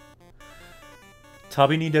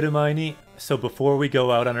 Tabi ni deru mae ni. So before we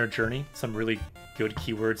go out on our journey, some really good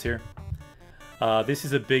keywords here. This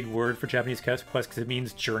is a big word for Japanese Quest because it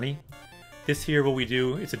means journey. This here, what we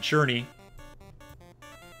do, it's a journey.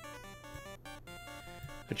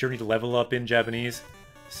 A journey to level up in Japanese.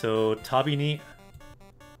 So tabi ni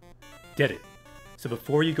deru. So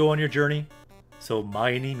before you go on your journey, so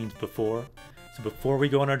mae ni means before. So before we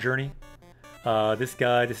go on our journey, this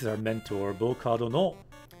is our mentor, Bokado no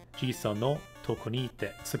Ji-san no Toko ni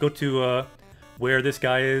ite. So go to where this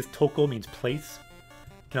guy is. Toko means place.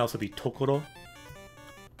 Can also be Tokoro.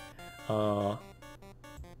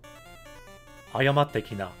 Ayamatte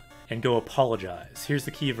kina. And go apologize. Here's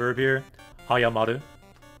the key verb here. Ayamaru.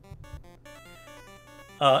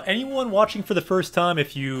 Anyone watching for the first time,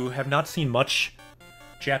 if you have not seen much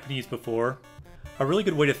Japanese before, a really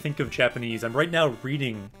good way to think of Japanese. I'm right now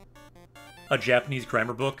reading a Japanese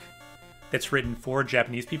grammar book that's written for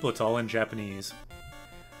Japanese people. It's all in Japanese.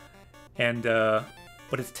 And,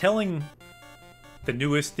 but it's telling the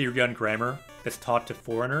newest theory on grammar that's taught to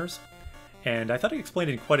foreigners. And I thought it explained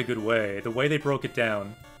it in quite a good way. The way they broke it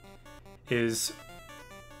down is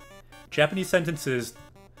Japanese sentences,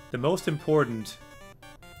 the most important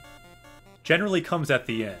generally comes at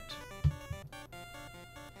the end.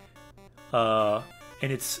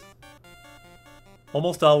 And it's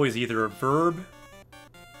almost always either a verb,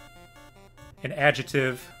 an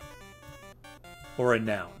adjective, or a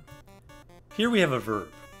noun. Here we have a verb.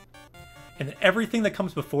 And everything that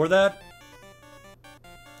comes before that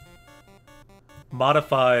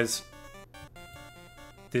modifies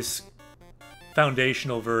this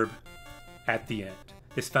foundational verb at the end.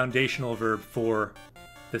 This foundational verb for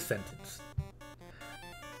the sentence.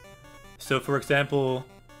 So for example,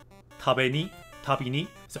 tabi ni,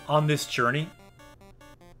 so on this journey.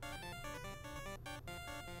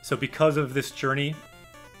 So because of this journey,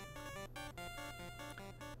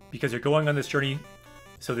 because you're going on this journey,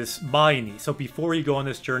 so this mai ni, so before you go on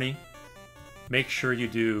this journey, make sure you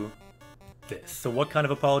do this. So what kind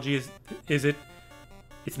of apology is it?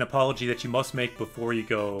 It's an apology that you must make before you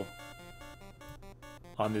go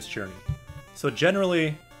on this journey. So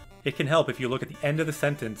generally, it can help if you look at the end of the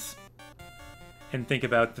sentence and think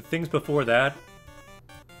about the things before that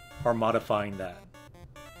are modifying that.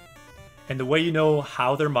 And the way you know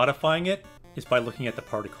how they're modifying it is by looking at the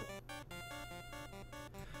particle.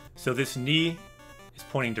 So this ni is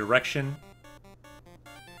pointing direction.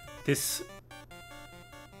 This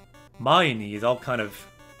mai ni is all kind of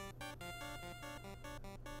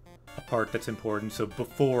a part that's important, so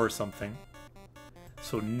before something.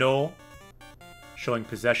 So no, showing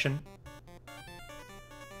possession.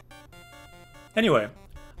 Anyway,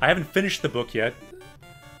 I haven't finished the book yet,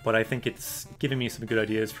 but I think it's giving me some good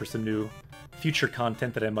ideas for some new future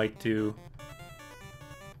content that I might do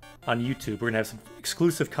on YouTube. We're going to have some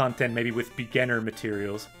exclusive content, maybe with beginner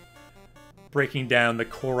materials, breaking down the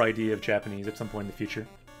core idea of Japanese at some point in the future.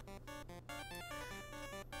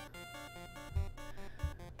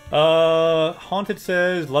 Haunted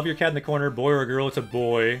says, love your cat in the corner. Boy or girl? It's a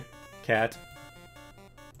boy. Cat.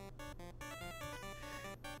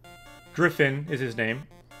 Griffin is his name.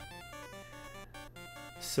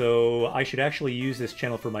 So I should actually use this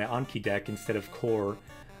channel for my Anki deck instead of core.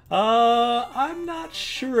 I'm not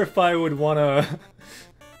sure if I would want to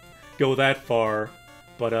go that far,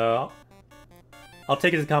 but I'll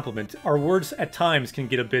take it as a compliment. Our words at times can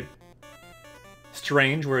get a bit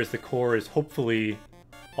strange, whereas the core is hopefully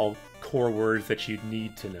all core words that you'd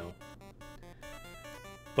need to know.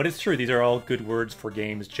 But it's true, these are all good words for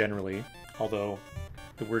games generally, although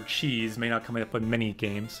the word cheese may not come up in many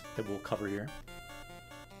games that we'll cover here.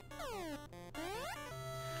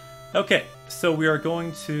 Okay, so we are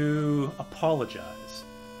going to apologize.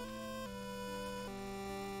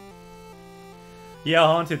 Yeah,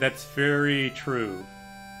 Haunted, that's very true.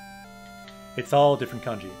 It's all different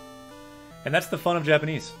kanji. And that's the fun of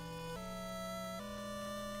Japanese.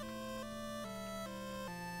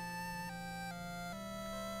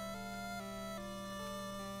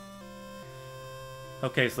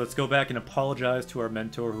 Okay, so let's go back and apologize to our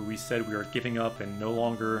mentor who we said we are giving up and no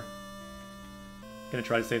longer gonna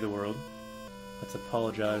try to save the world. Let's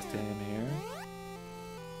apologize to him here.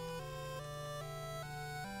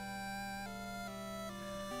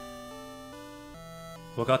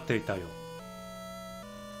 Wakatte ita yo.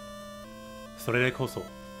 Sorere koso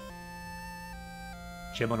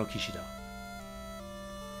Gemma no Kishida.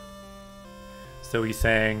 So he's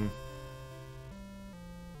saying,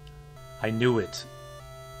 I knew it.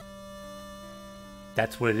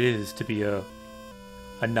 That's what it is to be a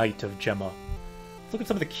knight of Gemma. Let's look at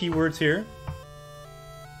some of the keywords here.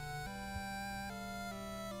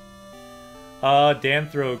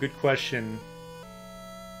 Danthro, good question.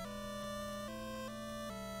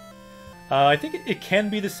 I think it can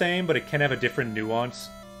be the same, but it can have a different nuance.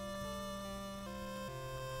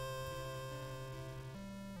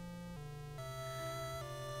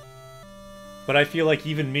 But I feel like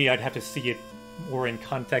even me, I'd have to see it more in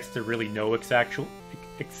context to really know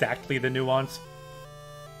exactly the nuance.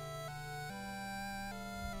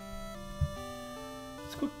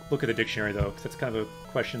 Let's go look at the dictionary though, because that's kind of a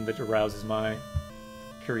question that arouses my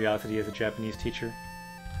curiosity as a Japanese teacher.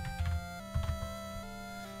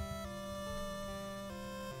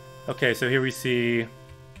 Okay, so here we see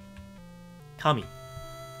Kami.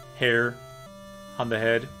 Hair on the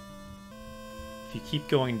head. If you keep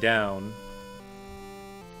going down,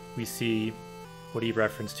 we see what he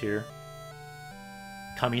referenced here.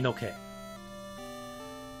 Kaminoke.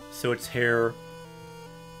 So it's hair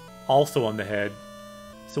also on the head.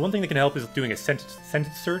 So one thing that can help is doing a sentence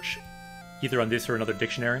search, either on this or another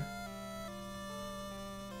dictionary.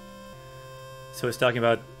 So it's talking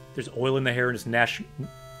about there's oil in the hair in its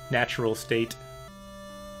natural state.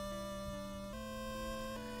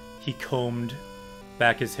 He combed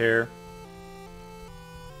back his hair.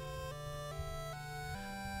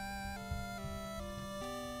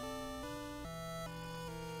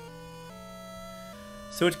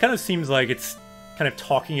 So it kind of seems like it's kind of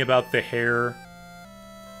talking about the hair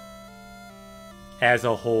as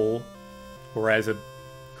a whole, or as a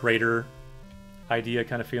greater idea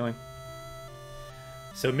kind of feeling.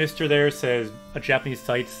 So Mr. there says, a Japanese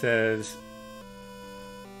site says,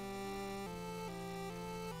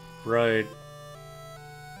 right.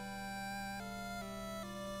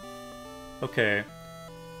 Okay.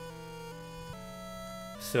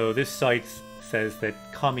 So this site says that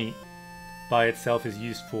kami by itself is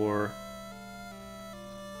used for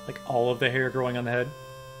like all of the hair growing on the head.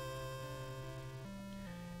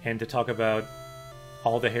 And to talk about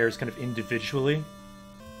all the hairs kind of individually,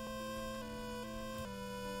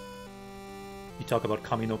 you talk about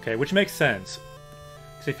kaminoke, which makes sense.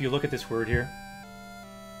 Because if you look at this word here,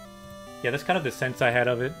 yeah, that's kind of the sense I had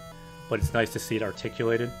of it, but it's nice to see it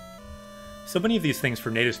articulated. So many of these things for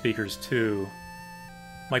native speakers, too,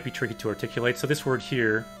 might be tricky to articulate. So this word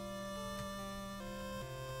here,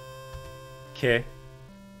 ke,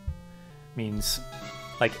 means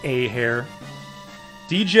like a hair.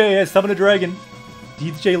 DJ has summoned a dragon.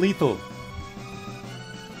 DJ Lethal.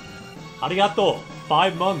 Arigato.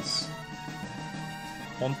 5 months.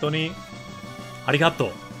 Hontoni.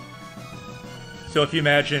 Arigato. So if you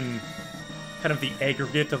imagine kind of the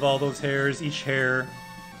aggregate of all those hairs, each hair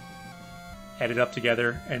added up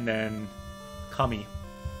together, and then kami,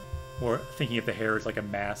 or thinking of the hair as like a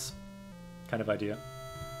mass kind of idea.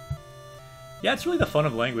 Yeah, it's really the fun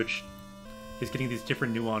of language, is getting these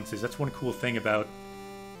different nuances. That's one cool thing about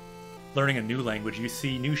learning a new language. You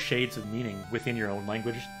see new shades of meaning within your own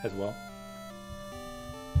language as well.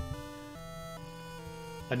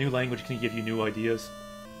 A new language can give you new ideas.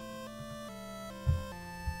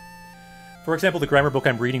 For example, the grammar book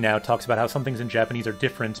I'm reading now talks about how some things in Japanese are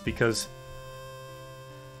different because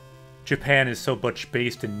Japan is so much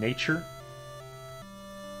based in nature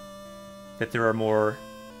that there are more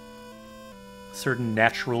certain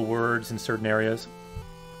natural words in certain areas.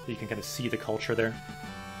 You can kind of see the culture there.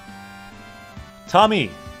 Tommy,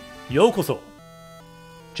 yokoso.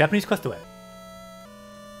 Japanese Questへ.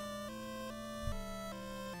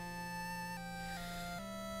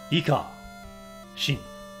 Ika, Shin,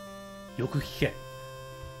 yoku kike.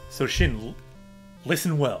 So Shin,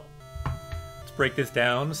 listen well. Let's break this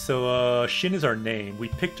down. So Shin is our name. We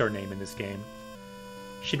picked our name in this game.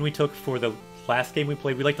 Shin we took for the last game we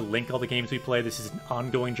played. We like to link all the games we play. This is an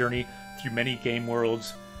ongoing journey through many game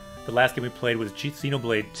worlds. The last game we played was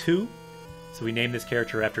Xenoblade 2. So we named this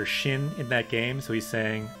character after Shin in that game. So he's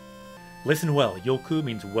saying, listen well. Yoku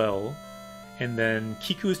means well. And then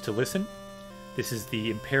Kiku is to listen. This is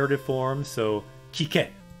the imperative form. So kike,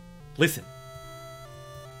 listen.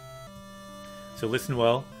 So listen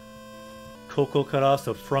well. Koko kara,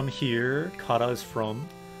 so from here. Kara is from.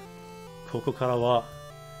 Koko kara wa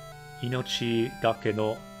inochi gake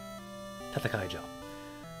no tatakai ja.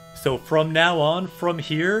 So from now on, from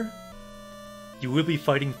here, you will be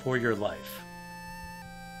fighting for your life.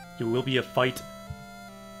 It will be a fight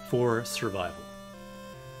for survival.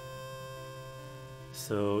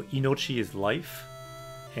 So inochi is life,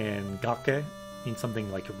 and gake means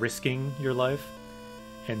something like risking your life.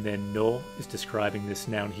 And then no is describing this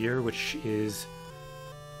noun here, which is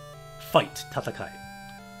fight, tatakai.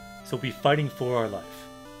 So we'll be fighting for our life.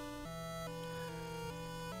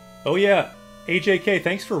 Oh yeah, AJK,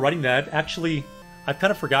 thanks for writing that. Actually, I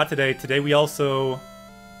kind of forgot today. Today we also...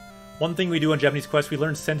 One thing we do on Japanese Quest, we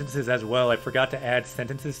learn sentences as well. I forgot to add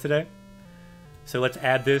sentences today. So let's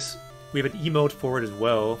add this. We have an emote for it as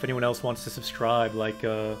well. If anyone else wants to subscribe, like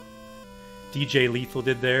DJ Lethal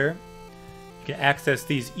did there, you can access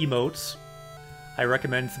these emotes. I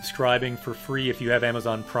recommend subscribing for free if you have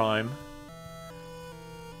Amazon Prime.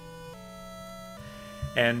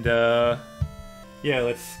 And yeah,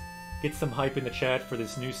 let's get some hype in the chat for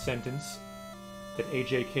this new sentence that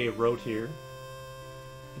AJK wrote here.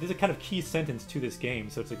 It is a kind of key sentence to this game,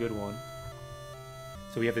 so it's a good one.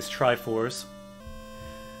 So we have this Triforce.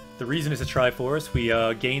 The reason is a Triforce. We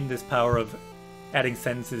gained this power of adding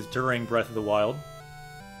sentences during Breath of the Wild.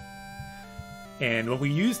 And when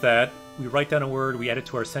we use that, we write down a word, we add it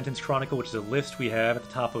to our sentence chronicle, which is a list we have at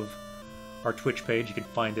the top of our Twitch page. You can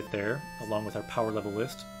find it there, along with our power level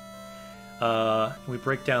list. And we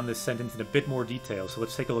break down this sentence in a bit more detail, so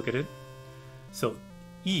let's take a look at it. So,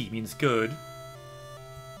 I means good.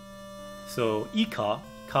 So, Ika,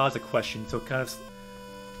 ka is a question, so kind of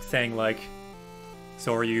saying like,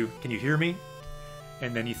 so are you, can you hear me?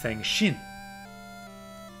 And then he's saying Shin.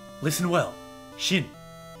 Listen well. Shin.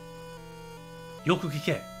 Yoku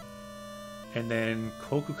kike. And then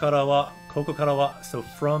koku kara wa, so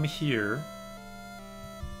from here,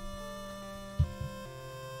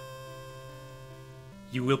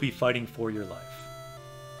 you will be fighting for your life.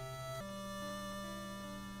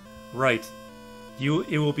 Right.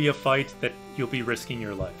 It will be a fight that you'll be risking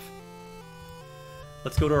your life.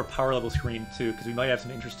 Let's go to our power level screen too, because we might have some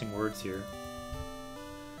interesting words here.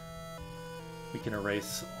 We can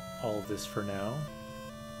erase all of this for now.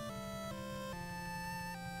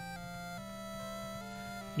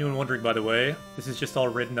 Anyone wondering, by the way, this is just all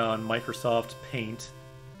written on Microsoft Paint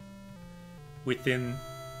within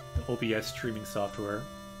the OBS streaming software,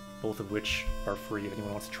 both of which are free if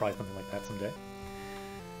anyone wants to try something like that someday.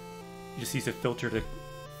 You just use a filter to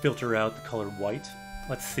filter out the color white.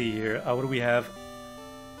 Let's see here. What do we have?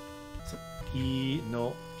 So,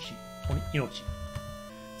 inochi. Inochi.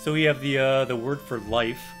 So we have the word for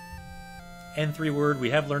life. N3 word. We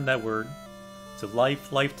have learned that word. So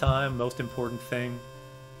life, lifetime, most important thing.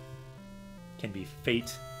 Can be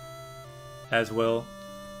fate as well.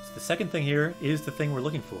 So the second thing here is the thing we're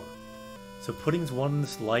looking for. So putting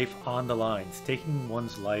one's life on the line, staking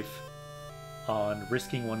one's life on,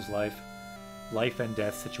 risking one's life and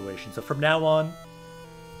death situation. So from now on,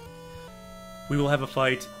 we will have a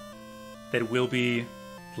fight that will be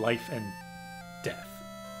life and death.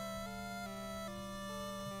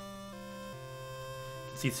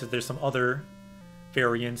 You can see so there's some other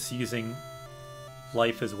variants using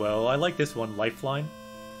life as well. I like this one, lifeline.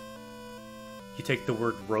 You take the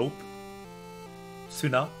word rope,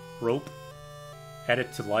 suna, rope, add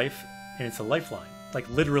it to life, and it's a lifeline. Like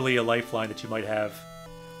literally a lifeline that you might have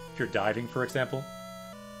if you're diving, for example.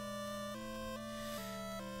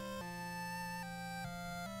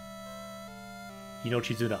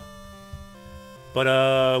 Inochizuna.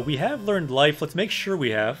 But we have learned life. Let's make sure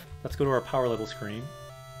we have. Let's go to our power level screen.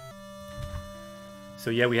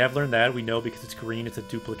 So yeah, we have learned that. We know because it's green, it's a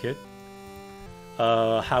duplicate.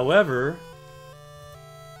 However,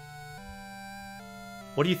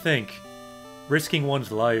 what do you think? Risking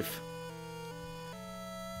one's life.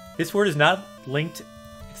 This word is not linked.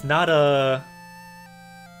 It's not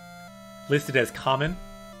listed as common.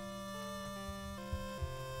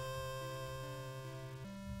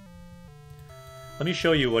 Let me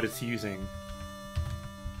show you what it's using.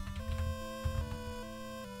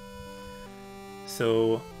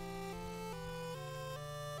 So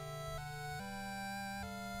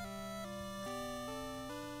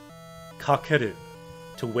kakeru,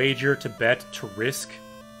 to wager, to bet, to risk.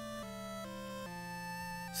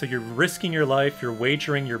 So you're risking your life, you're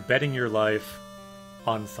wagering, you're betting your life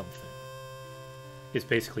on something. Is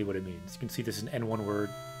basically what it means. You can see this is an N1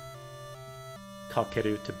 word.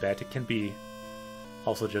 Kakeru, to bet. It can be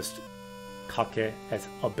also just kake as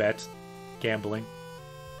a bet, gambling.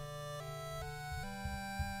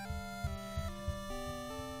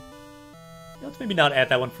 Let's maybe not add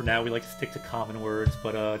that one for now. We like to stick to common words,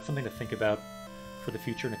 but it's something to think about for the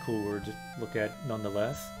future and a cool word to look at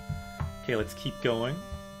nonetheless. Okay, let's keep going.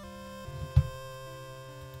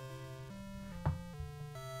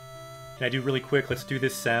 Can I do really quick? Let's do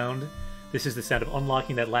this sound. This is the sound of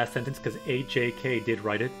unlocking that last sentence because AJK did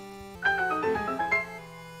write it.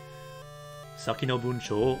 Saki no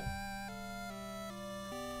bunchō o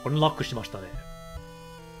unlock shimashita ne.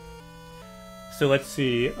 So let's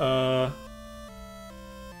see.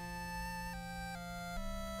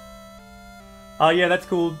 Yeah, that's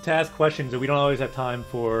cool to ask questions. We don't always have time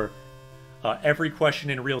for every question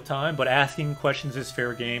in real time, but asking questions is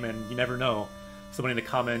fair game, and you never know. Someone in the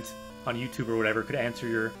comment on YouTube or whatever could answer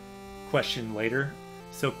your question later.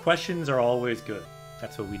 So questions are always good.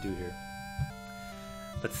 That's what we do here.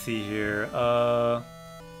 Let's see here.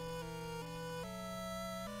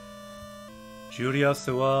 Julius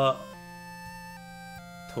wa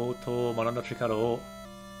toutou mananda chikara o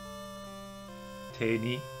te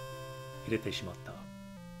ni irete shimatta.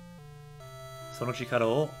 Sono chikara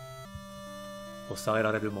o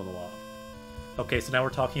osaerareru mono wa. Okay, so now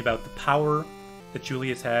we're talking about the power that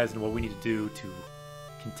Julius has and what we need to do to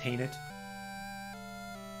contain it.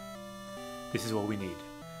 This is what we need.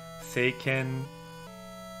 Seiken.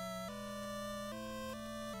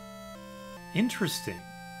 Interesting.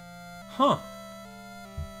 Huh.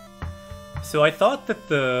 So I thought that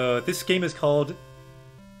this game is called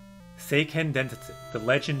Seiken Densetsu, the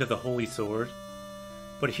Legend of the Holy Sword.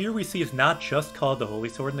 But here we see it's not just called the Holy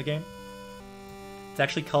Sword in the game. It's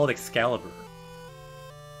actually called Excalibur.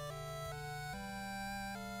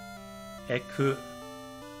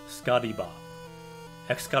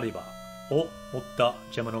 Excalibur. O motta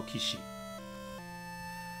gemma no kishi.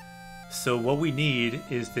 So what we need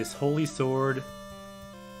is this Holy Sword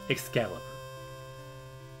Excalibur.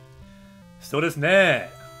 So desu ne.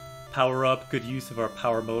 Power up, good use of our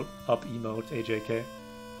power up emote, AJK.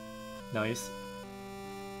 Nice.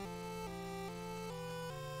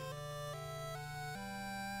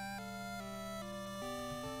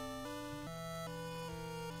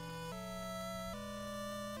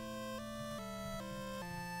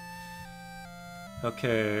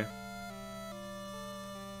 Okay.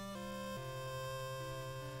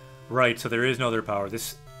 Right, so there is no other power.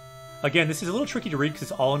 This, again, this is a little tricky to read because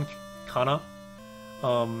it's all in kana.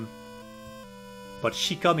 But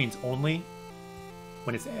shika means only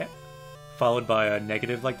when it's followed by a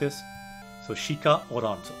negative like this. So shika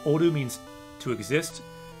oran. So oru means to exist.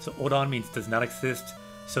 So oran means does not exist.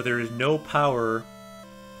 So there is no power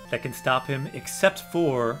that can stop him except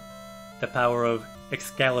for the power of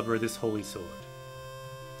Excalibur, this holy sword.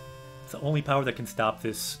 It's the only power that can stop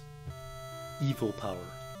this evil power.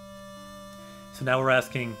 So now we're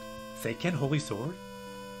asking, Seiken Holy Sword?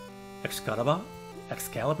 Excalibur?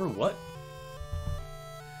 Excalibur? What?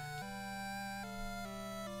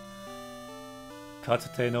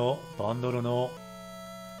 Katsute no bandoru no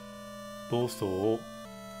bousou o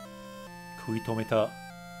kuitometa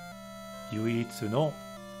yuitsu no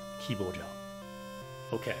kibou ja.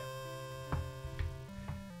 Okay.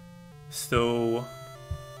 So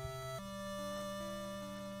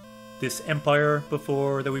this empire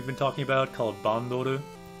before that we've been talking about called Bandoru.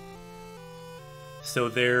 So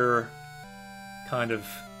they're kind of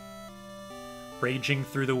raging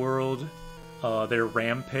through the world. Their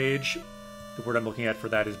rampage, the word I'm looking at for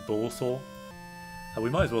that is bousou. We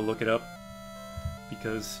might as well look it up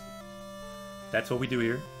because that's what we do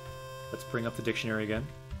here. Let's bring up the dictionary again.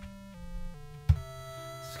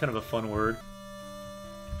 It's kind of a fun word.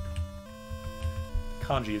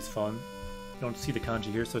 Kanji is fun. You don't see the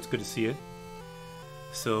kanji here, so it's good to see it.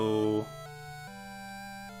 So,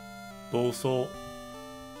 bousou.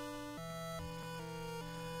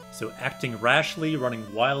 So acting rashly, running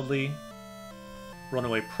wildly,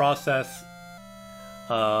 runaway process.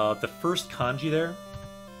 The first kanji there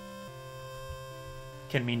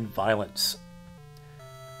can mean violence.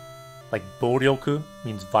 Like boryoku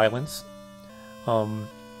means violence.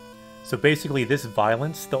 So basically this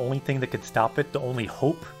violence, the only thing that could stop it, the only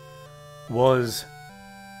hope, was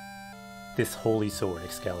this holy sword,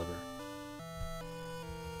 Excalibur.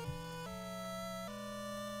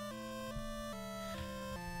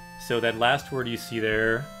 So that last word you see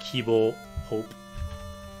there, kibou, hope,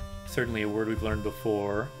 certainly a word we've learned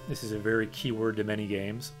before. This is a very key word to many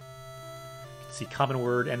games. You can see common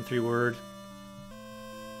word, N3 word.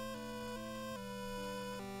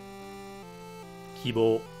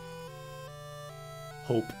 Kibou,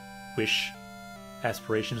 hope, wish,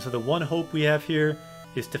 aspiration. So the one hope we have here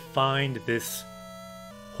is to find this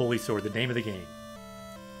holy sword, the name of the game.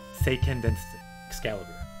 Seiken Densetsu,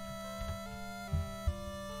 Excalibur.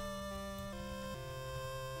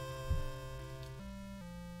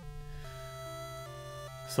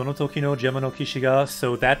 Sono toki no Gemma no Kishi ga,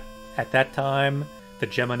 so that at that time the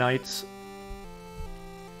Gemma Knights,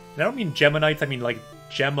 and I don't mean Gemma Knights, I mean like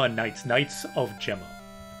Gemma Knights, Knights of Gemma.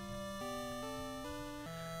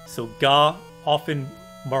 So ga often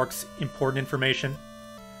marks important information.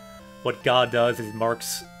 What ga does is it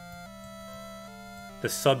marks the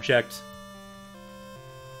subject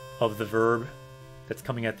of the verb that's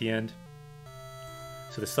coming at the end.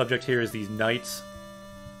 So the subject here is these knights.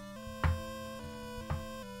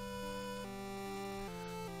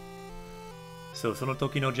 So, その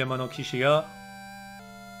時のGemma no Kishi ga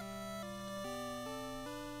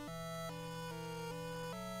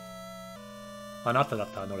anata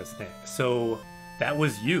datta no desu ne. So, that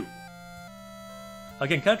was you.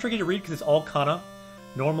 Again, kind of tricky to read because it's all kana.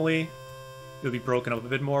 Normally, it would be broken up a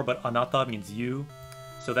bit more, but anata means you.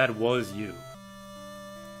 So that was you.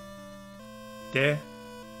 De,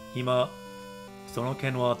 ima, sono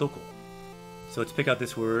ken wa doko? So let's pick out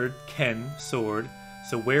this word, ken, sword.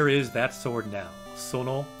 So where is that sword now?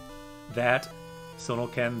 Sono, that, sono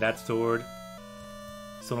ken, that sword.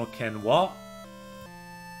 Sono ken wa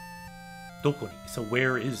doko ni? So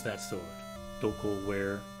where is that sword? Doko,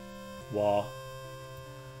 where? wa,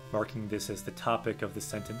 marking this as the topic of the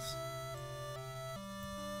sentence.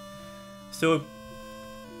 So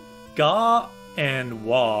ga and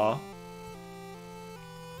wa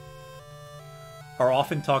are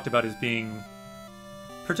often talked about as being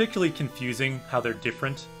particularly confusing, how they're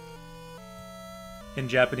different in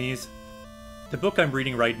Japanese. The book I'm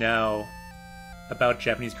reading right now about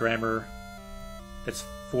Japanese grammar that's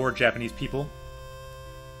for Japanese people,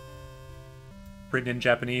 written in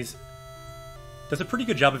Japanese, does a pretty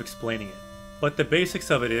good job of explaining it. But the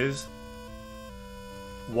basics of it is,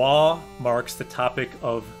 wa marks the topic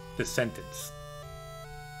of the sentence.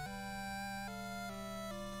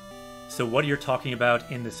 So what you're talking about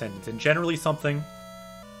in the sentence, and generally something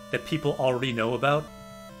that people already know about,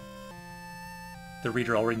 the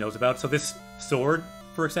reader already knows about. So this sword,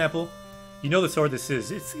 for example, you know the sword this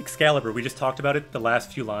is. It's Excalibur. We just talked about it the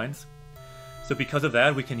last few lines. So because of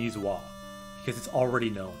that, we can use wa, because it's already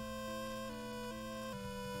known.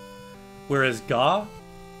 Whereas ga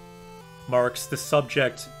marks the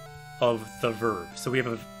subject of the verb. So we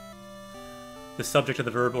have the subject of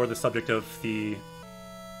the verb, or the subject of the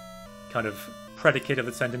kind of predicate of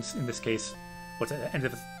the sentence. In this case, what's at the end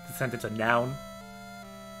of the sentence? A noun.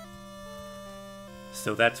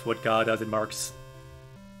 So that's what ga does. It marks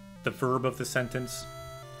the verb of the sentence,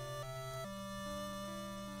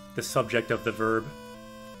 the subject of the verb.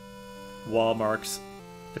 Wa marks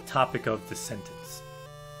the topic of the sentence.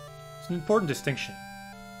 It's an important distinction.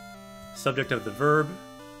 Subject of the verb,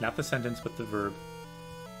 not the sentence, but the verb.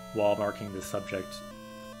 Wa marking the subject,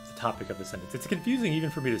 the topic of the sentence. It's confusing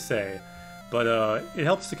even for me to say, but it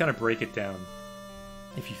helps to kind of break it down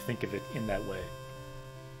if you think of it in that way.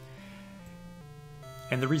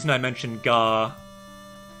 And the reason I mentioned ga,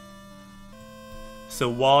 so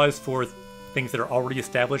wa is for things that are already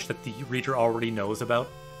established, that the reader already knows about.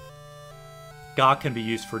 Ga can be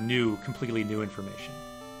used for new, completely new information.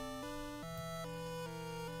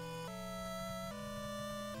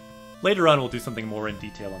 Later on, we'll do something more in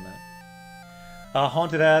detail on that.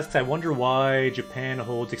 Haunted asks, I wonder why Japan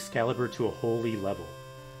holds Excalibur to a holy level.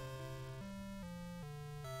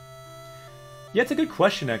 Yeah, it's a good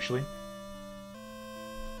question, actually.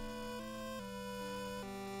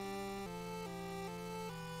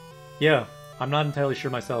 Yeah, I'm not entirely sure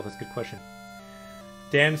myself. That's a good question.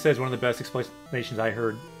 Dan says one of the best explanations I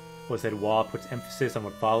heard was that wa puts emphasis on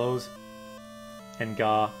what follows, and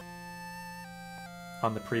ga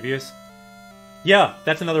on the previous. Yeah,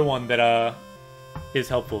 that's another one that is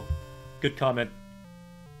helpful. Good comment.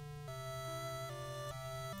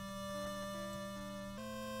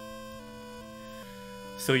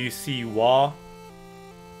 So you see wa,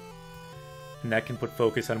 and that can put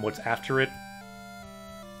focus on what's after it.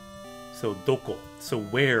 So doko. So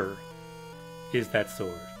where is that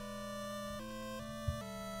sword?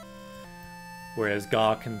 Whereas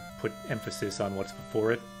ga can put emphasis on what's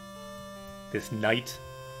before it. This knight.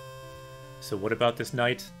 So what about this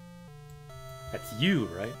knight? That's you,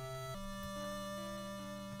 right?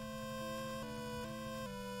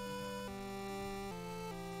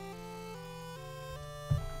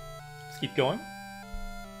 Let's keep going.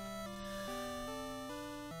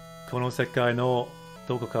 Kono sekai no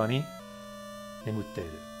dokoka ni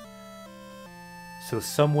nemutteru. So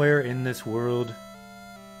somewhere in this world,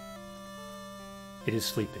 it is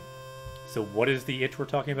sleeping. So what is the it we're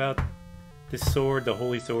talking about? This sword, the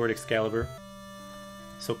holy sword, Excalibur.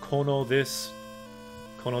 So kono, this.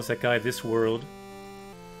 Kono sekai, this world.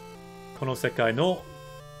 Kono sekai no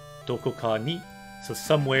dokoka ni. So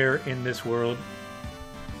somewhere in this world.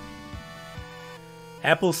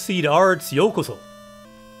 Appleseed Arts, yokoso.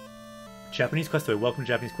 Japanese Quest, welcome to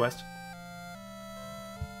Japanese Quest.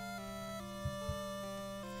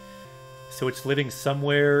 So it's living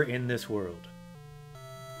somewhere in this world.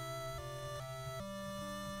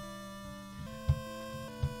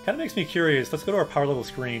 Kind of makes me curious. Let's go to our power level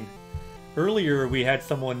screen. Earlier, we had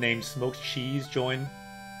someone named Smoked Cheese join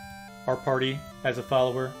our party as a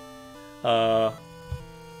follower. I'm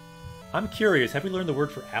curious. Have we learned the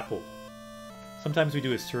word for apple? Sometimes we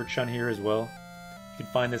do a search on here as well. You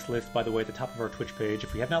can find this list, by the way, at the top of our Twitch page.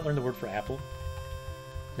 If we have not learned the word for apple,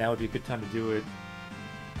 now would be a good time to do it.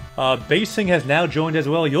 Basing has now joined as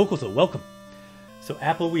well. Yokoso, welcome. So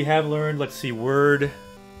apple we have learned. Let's see, word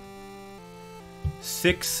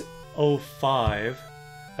 605.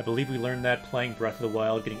 I believe we learned that playing Breath of the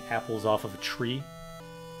Wild, getting apples off of a tree.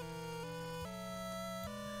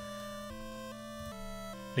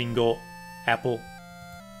 Ringo, apple.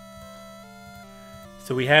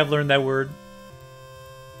 So we have learned that word.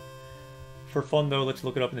 For fun though, let's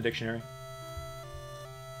look it up in the dictionary.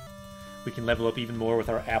 We can level up even more with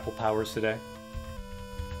our apple powers today.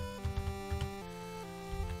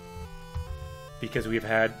 because we've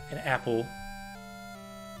had an apple,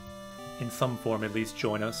 in some form at least,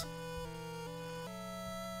 join us.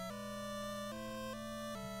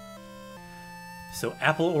 So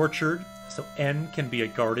apple orchard, so N can be a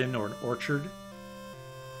garden or an orchard.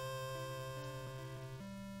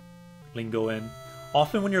 Lingo N.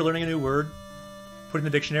 Often when you're learning a new word, put it in the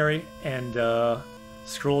dictionary and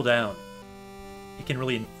scroll down. It can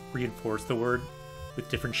really reinforce the word with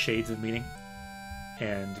different shades of meaning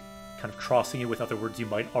and kind of crossing it with other words you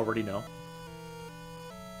might already know.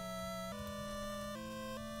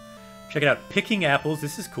 Check it out. Picking apples.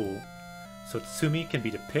 This is cool. So tsumi can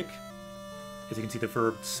be to pick. As you can see, the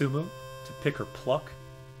verb tsumu, to pick or pluck.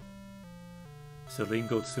 So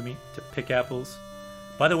ringo tsumi, to pick apples.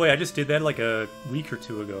 By the way, I just did that like a week or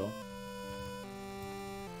two ago.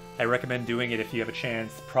 I recommend doing it if you have a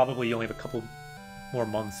chance. Probably you only have a couple more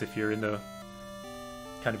months if you're in the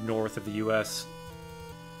kind of north of the US,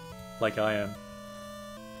 like I am.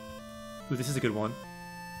 Ooh, this is a good one.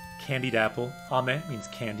 Candied apple. Ame means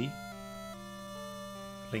candy.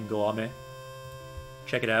 Lingo ame.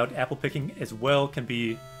 Check it out. Apple picking as well can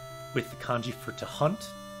be with the kanji for to hunt.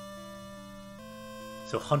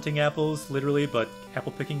 So hunting apples, literally, but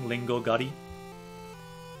apple picking, lingo gari.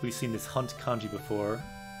 We've seen this hunt kanji before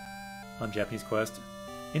on Japanese Quest.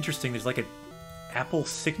 Interesting, there's like a apple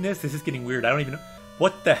sickness. This is getting weird. I don't even know.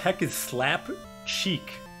 What the heck is slap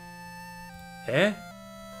cheek? Eh?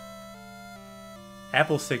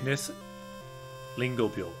 Apple sickness, lingo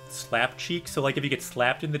byo. Slap cheek, so like if you get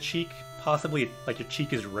slapped in the cheek, possibly like your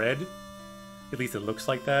cheek is red. At least it looks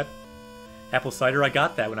like that. Apple cider, I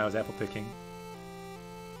got that when I was apple picking.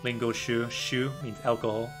 Lingo shu. Shu means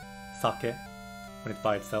alcohol. Sake, when it's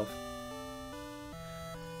by itself.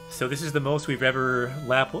 So this is the most we've ever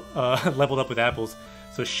leveled up with apples.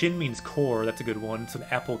 So shin means core, that's a good one. It's an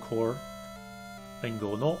apple core.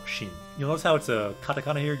 Lingo no shin. You'll notice how it's a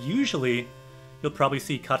katakana here. Usually, you'll probably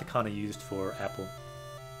see katakana used for apple.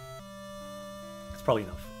 It's probably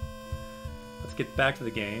enough. Let's get back to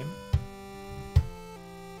the game.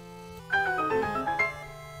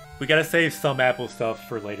 We gotta save some apple stuff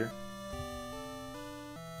for later.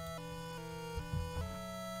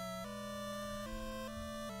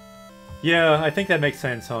 Yeah, I think that makes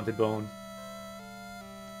sense, Haunted Bone.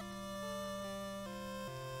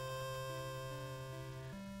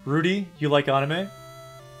 Rudy, you like anime?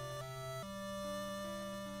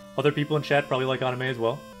 Other people in chat probably like anime as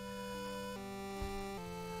well.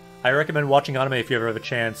 I recommend watching anime if you ever have a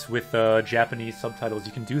chance with Japanese subtitles.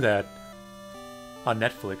 You can do that on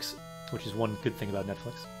Netflix, which is one good thing about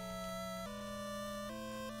Netflix.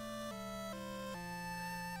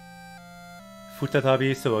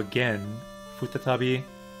 Futatabi, so again, Futatabi,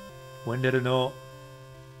 Wenderu no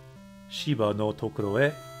Shiba no Tokoro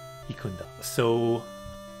e ikunda. So,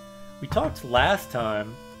 we talked last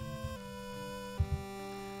time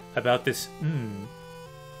about this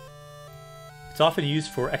It's often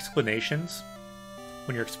used for explanations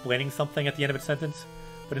when you're explaining something at the end of a sentence,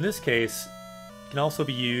 but in this case, it can also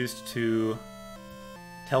be used to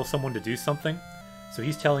tell someone to do something. So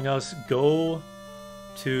he's telling us, go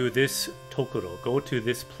to this Tokoro, go to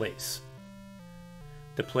this place.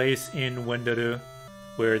 The place in Wenderu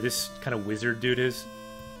where this kind of wizard dude is.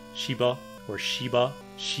 Shiba, or Shiba.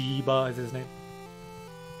 Shiba is his name.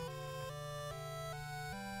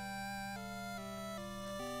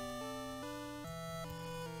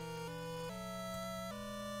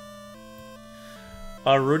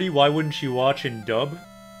 Rudy, why wouldn't you watch in dub?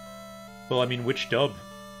 Well, I mean, which dub?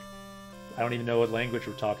 I don't even know what language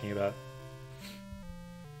we're talking about.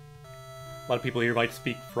 A lot of people here might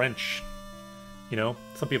speak French. You know,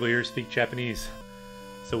 some people here speak Japanese.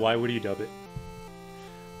 So why would you dub it?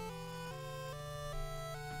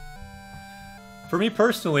 For me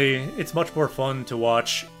personally, it's much more fun to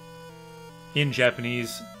watch in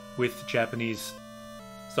Japanese with Japanese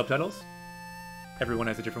subtitles. Everyone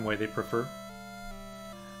has a different way they prefer.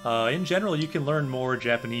 In general, you can learn more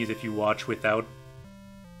Japanese if you watch without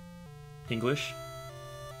English.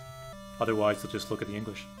 Otherwise, you'll just look at the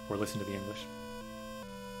English or listen to the English.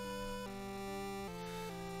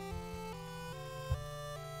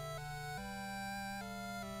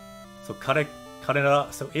 So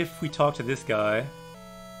karera. So if we talk to this guy,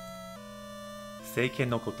 Seiken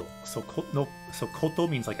no koto. So koto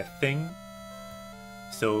means like a thing.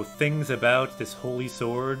 So things about this holy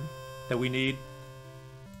sword that we need.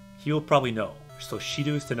 He will probably know. So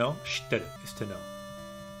shiru is to know, shitteru is to know.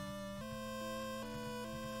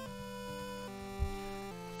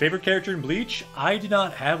 Favorite character in Bleach? I do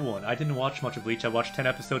not have one. I didn't watch much of Bleach. I watched 10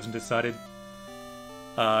 episodes and decided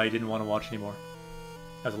I didn't want to watch anymore.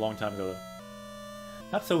 That was a long time ago though.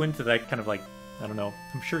 Not so into that kind of like I don't know.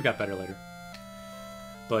 I'm sure it got better later.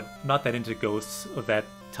 But I'm not that into ghosts of that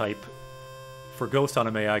type. For ghost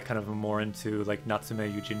anime, I kind of am more into like Natsume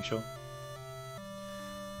Yujincho.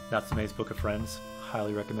 Natsume's Book of Friends.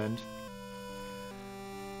 Highly recommend.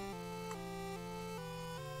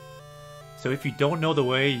 So if you don't know the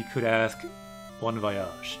way, you could ask Bon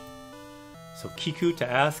Voyage. So Kiku to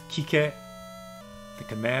ask, Kike, the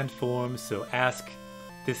command form, so ask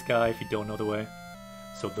this guy if you don't know the way.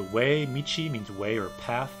 So the way, Michi, means way or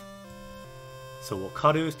path. So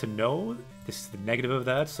wakaru is to know, this is the negative of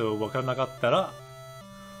that, so wakaranagattara,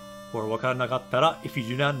 or wakaranagattara, if you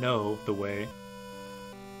do not know the way.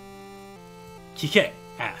 Kike,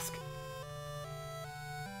 ask.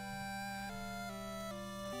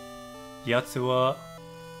 Yatsu wa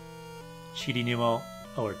chiri ni mo,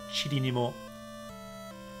 or chiri ni mo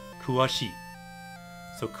kuwashii.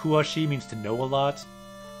 So kuwashii means to know a lot,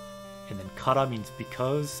 and then kara means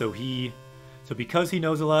because. So because he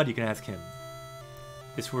knows a lot, you can ask him.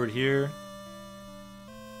 This word here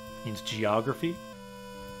means geography.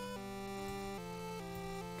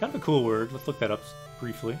 Kind of a cool word. Let's look that up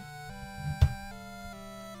briefly.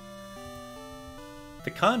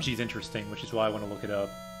 The kanji is interesting, which is why I want to look it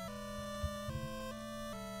up.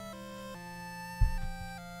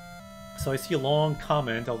 So I see a long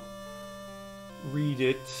comment. I'll read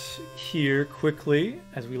it here quickly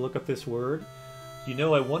as we look up this word. You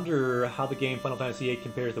know, I wonder how the game Final Fantasy VIII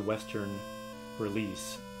compares to the Western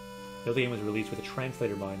release. The game was released with a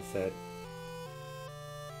translator mindset.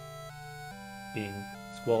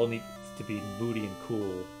 Squall needs to be moody and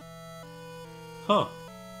cool. Huh.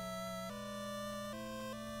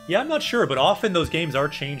 Yeah, I'm not sure, but often those games are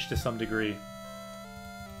changed to some degree.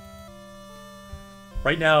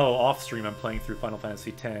 Right now, off stream, I'm playing through Final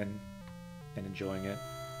Fantasy X and enjoying it.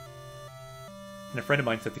 And a friend of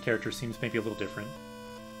mine said the character seems maybe a little different.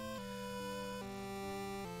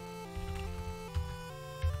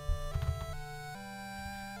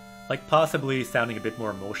 Like possibly sounding a bit more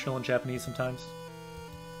emotional in Japanese sometimes.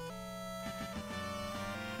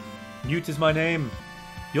 Mute is my name.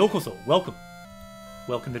 Yokoso, welcome.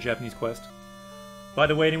 Welcome to Japanese Quest. By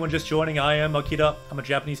the way, anyone just joining, I am Akira. I'm a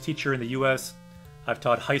Japanese teacher in the US. I've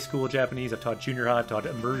taught high school Japanese, I've taught junior high, I've taught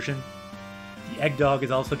immersion. The Egg Dog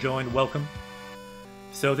has also joined, welcome.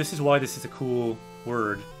 So this is why this is a cool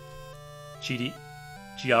word. Chiri,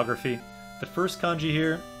 geography. The first kanji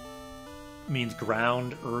here means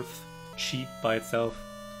ground, earth, chi by itself.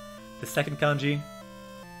 The second kanji,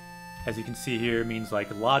 as you can see here, means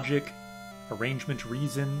like logic, arrangement,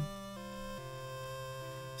 reason.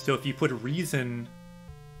 So if you put reason,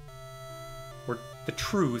 or the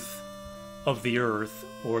truth of the earth,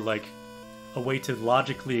 or like a way to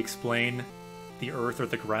logically explain the earth or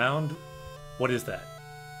the ground, what is that?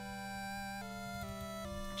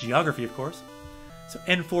 Geography, of course. So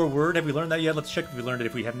N4 word, have we learned that yet? Let's check if we learned it.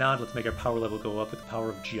 If we have not, let's make our power level go up with the power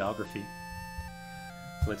of geography.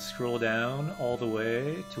 So let's scroll down all the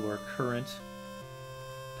way to our current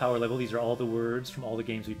power level. These are all the words from all the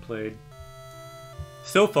games we played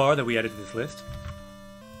so far that we added to this list.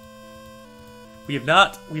 We've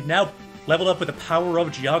now leveled up with the power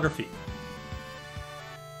of geography.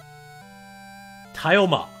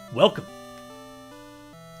 Taioma, welcome.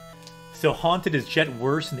 So Haunted is Jet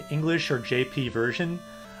worse in the English or JP version?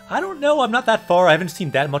 I don't know, I'm not that far. I haven't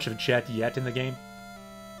seen that much of Jet yet in the game.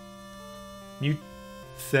 Mute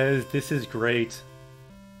says, this is great.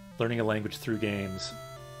 Learning a language through games.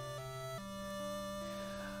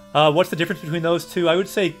 What's the difference between those two? I would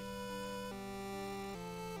say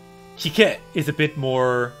Kike is a bit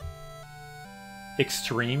more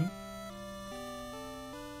extreme.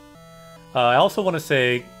 I also want to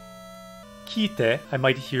say Kite, I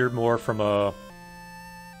might hear more from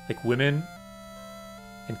like women,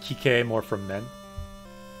 and Kike more from men.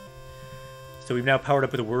 So we've now powered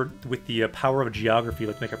up with the power of geography.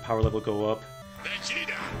 Let's make our power level go up.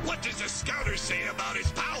 Vegeta, what does the scouter say about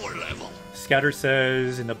his power level? Scouter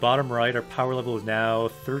says in the bottom right, our power level is now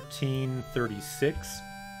 1336.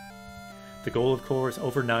 The goal, of course,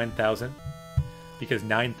 over 9,000, because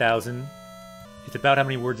 9,000 is about how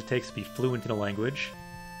many words it takes to be fluent in a language,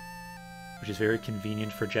 which is very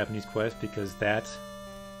convenient for Japanese Quest because that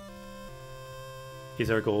is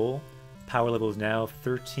our goal. Power level is now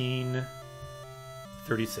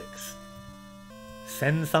 1336.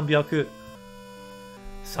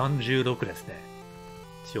 1336ですね。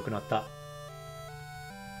強くなった。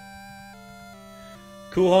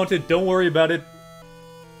Cool Haunted, don't worry about it.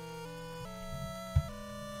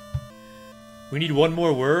 We need one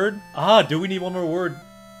more word? Ah, do we need one more word?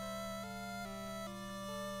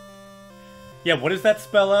 Yeah, what does that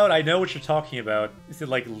spell out? I know what you're talking about. Is it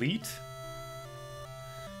like leet?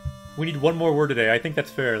 We need one more word today. I think that's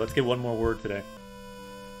fair. Let's get one more word today.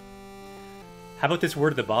 How about this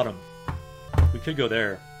word at the bottom? We could go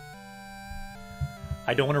there.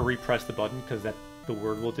 I don't want to repress the button because the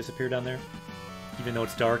word will disappear down there, even though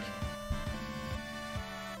it's dark.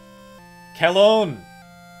 Kelon!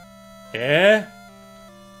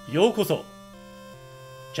 Yokoso!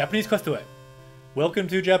 Japanese Questへ. Welcome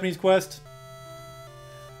to Japanese Quest.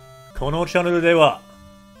 このチャンネルでは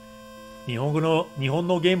日本の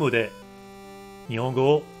ゲームで日本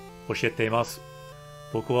語を教えています。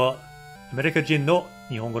僕はアメリカ人の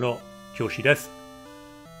日本語の教師です。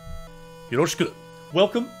よろしく。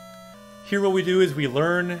Welcome. Here what we do is we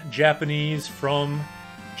learn Japanese from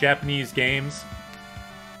Japanese games.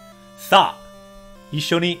 さあ、一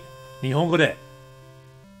緒に日本語で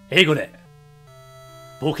英語で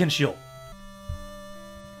冒険しよう。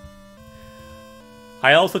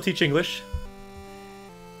I also teach English.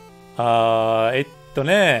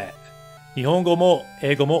 日本語も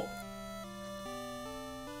英語も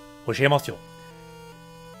教えますよ。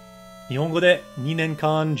日本語で2年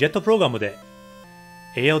間ジェットプログラムで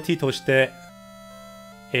ALT として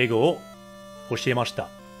英語を教えました。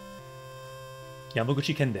山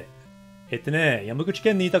口県で。山口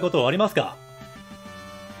県にいたことありますか？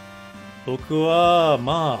僕は、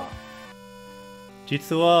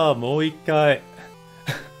実はもう一回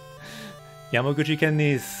山口県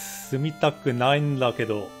に住みたくないんだけ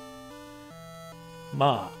ど、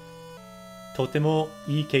とても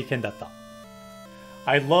いい経験だった。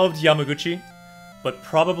I loved Yamaguchi, but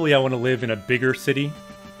probably I want to live in a bigger city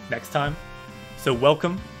next time. So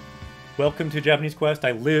welcome. Welcome to Japanese Quest.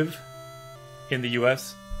 I live in the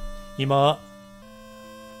US. 今、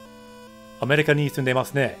アメリカに住んでま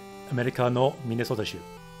すね。アメリカのミネソタ州。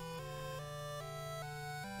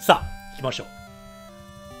さあ、行きましょう。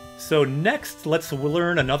So next, let's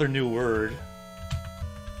learn another new word.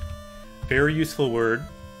 Very useful word.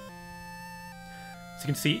 So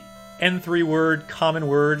you can see N3 word, common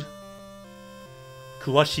word.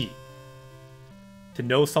 詳しい. To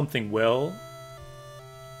know something well.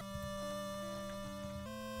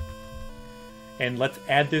 And let's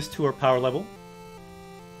add this to our power level.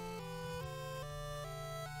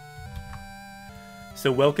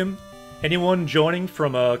 So welcome. Anyone joining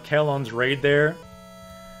from Kalon's raid there,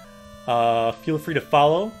 feel free to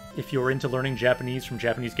follow if you're into learning Japanese from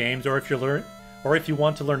Japanese games, or if you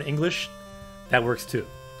want to learn English, that works too.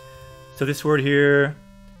 So this word here,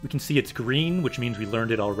 we can see it's green, which means we learned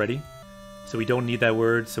it already. So we don't need that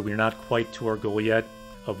word, so we're not quite to our goal yet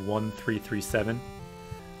of 1337.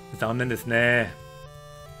 残念ですね.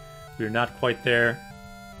 We're not quite there.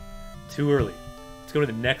 Too early. Let's go to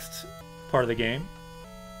the next part of the game.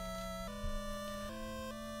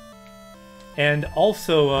 And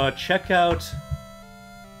also, check out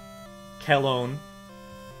Kelon.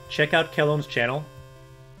 Check out Kelon's channel.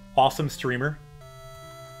 Awesome streamer.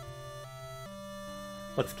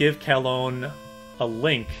 Let's give Kelon a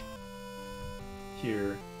link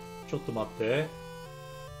here. ちょっと待って。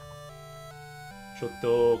ちょっ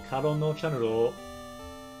とKelonのチャンネルを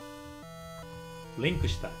リンク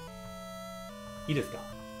したい。いいですか?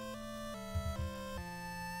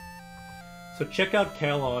 So check out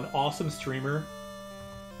Kelon, awesome streamer,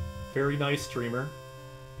 very nice streamer,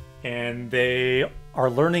 and they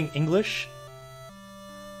are learning English,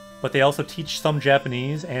 but they also teach some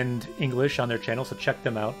Japanese and English on their channel, so check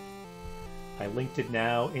them out. I linked it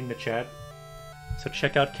now in the chat. So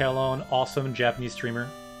check out Kelon, awesome Japanese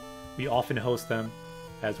streamer. We often host them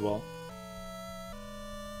as well.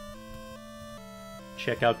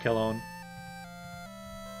 Check out Kelon.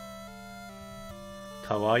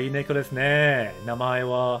 かわいい猫ですね。名前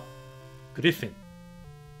はグリフィン。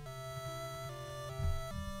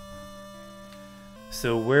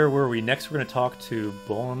So where were we? Next we're going to talk to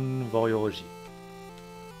Bon Voyage.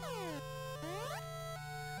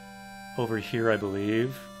 Over here, I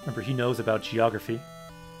believe. Remember, he knows about geography.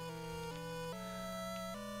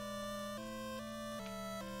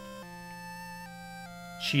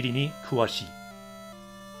 Chiri ni kuwashii.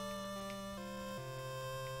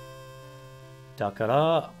 だか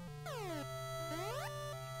ら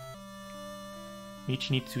道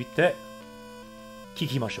について聞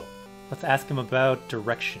きましょう。Let's ask him about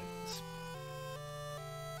directions.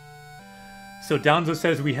 So Danzo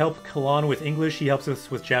says we help Kalan with English. He helps us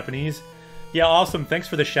with Japanese. Yeah, awesome. Thanks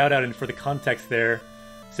for the shout out and for the context there.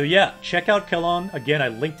 So yeah, check out Kalan. Again, I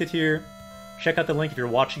linked it here. Check out the link if you're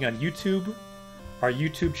watching on YouTube. Our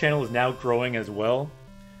YouTube channel is now growing as well.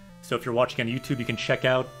 So if you're watching on YouTube, you can check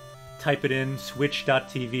out, type it in,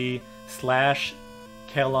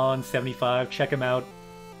 switch.tv/Kelon75. Check him out.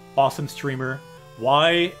 Awesome streamer.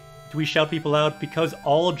 Why do we shout people out? Because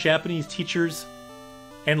all Japanese teachers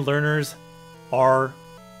and learners are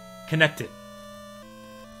connected.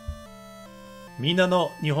 みんな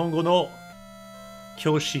の日本語の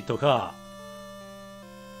教師とか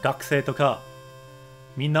学生とか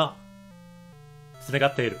みんなつなが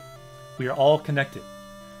っている。We are all connected.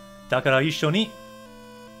 だから一緒に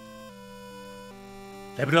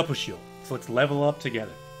レベルアップしよう。So let's level up together.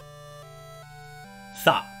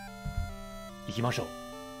 さあ、行きましょう。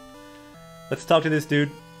Let's talk to this dude.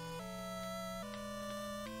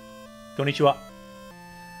 こんにちは。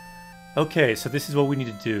Okay, so this is what we need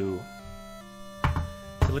to do.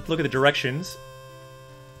 So let's look at the directions.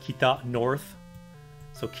 Kita, north.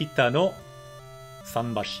 So Kita no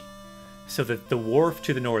Sanbashi. So the wharf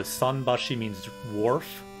to the north, Sanbashi means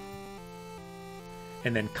wharf.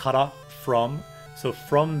 And then Kara, from. So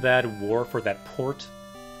from that wharf or that port,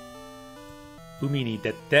 Umi ni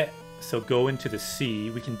dette. So go into the sea.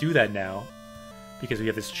 We can do that now because we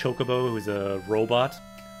have this chocobo who's a robot.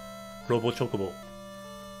 Robo chocobo.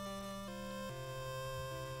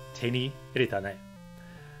 Teni ireta ne.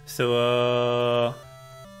 So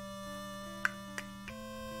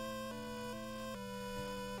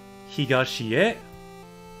Higashi e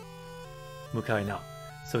mukai na.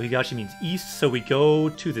 So Higashi means east, so we go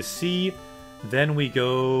to the sea, then we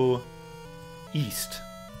go east.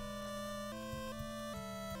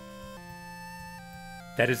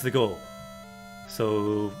 That is the goal.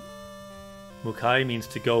 So mukai means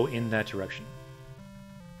to go in that direction.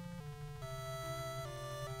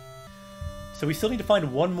 So we still need to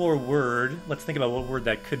find one more word. Let's think about what word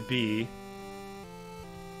that could be.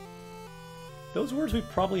 Those words we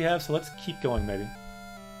probably have, so let's keep going maybe.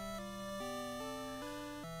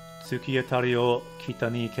 Tsuki atari o kita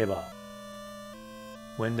ni ikeba.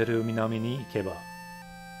 Wenderu minami ni ikeba.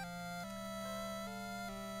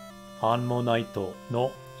 Hanmo naito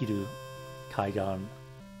no iru kaigan.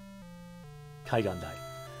 Kaigandai.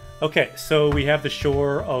 Okay, so we have the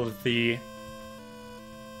shore of the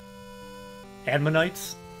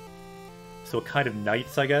Ammonites. So a kind of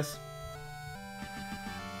knights, I guess.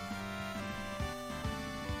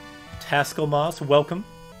 Taskelmas, welcome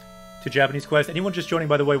to Japanese Quest. Anyone just joining,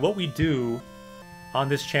 by the way, what we do on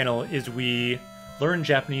this channel is we learn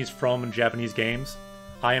Japanese from Japanese games.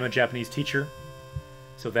 I am a Japanese teacher,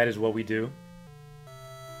 so that is what we do.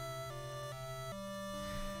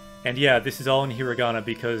 And yeah, this is all in hiragana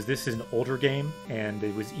because this is an older game and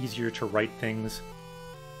it was easier to write things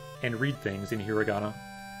and read things in hiragana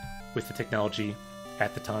with the technology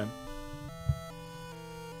at the time.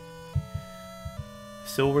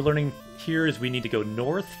 So what we're learning here is we need to go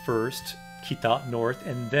north first, kita, north,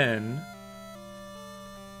 and then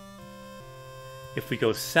if we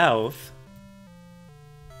go south,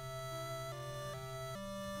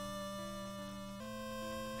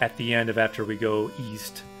 at the end of after we go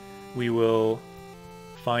east, we will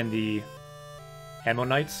find the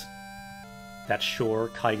Ammonites, that shore,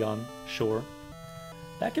 Kaigan shore.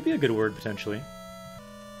 That could be a good word, potentially.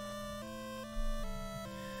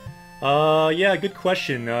 Yeah, good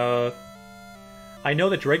question. I know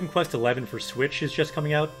that Dragon Quest XI for Switch is just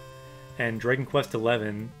coming out, and Dragon Quest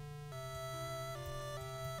XI...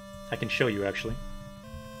 I can show you, actually.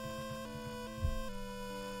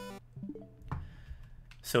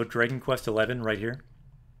 So Dragon Quest XI, right here,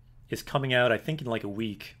 is coming out, I think, in like a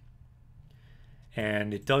week.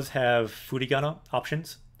 And it does have Furigana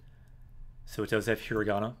options. So it does have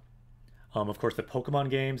hiragana. Of course, the Pokemon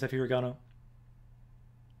games have hiragana.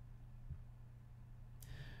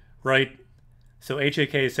 Right. So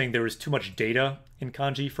HAK is saying there was too much data in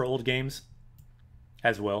kanji for old games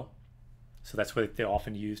as well. So that's why they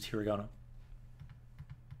often used hiragana.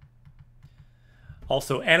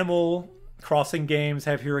 Also, Animal Crossing games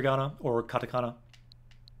have hiragana or katakana.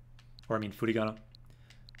 Or I mean furigana.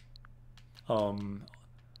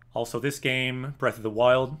 Also this game, Breath of the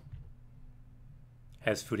Wild,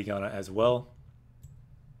 has furigana as well.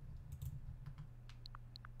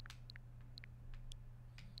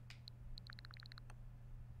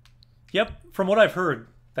 Yep, from what I've heard,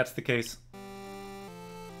 that's the case.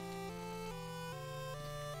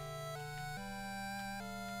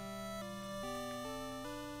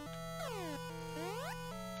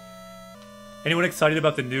 Anyone excited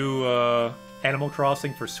about the new Animal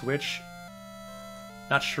Crossing for Switch?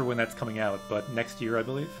 Not sure when that's coming out, but next year, I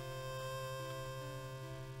believe.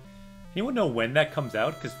 Anyone know when that comes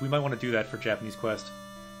out? Because we might want to do that for Japanese Quest.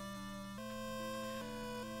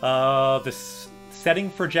 The setting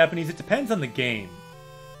for Japanese, it depends on the game.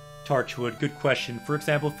 Torchwood, good question. For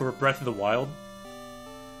example, for Breath of the Wild,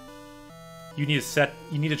 you need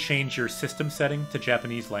to change your system setting to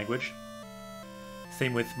Japanese language.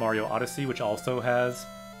 Same with Mario Odyssey, which also has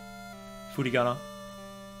Furigana.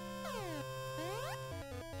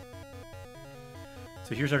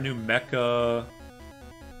 So here's our new mecha.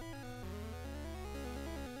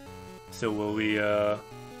 So will we have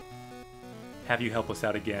you help us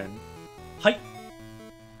out again? Hi!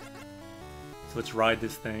 So let's ride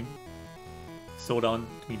this thing. Sodan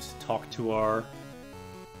means talk to our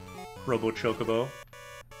Robo Chocobo,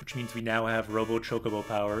 which means we now have Robo Chocobo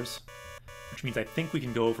powers, which means I think we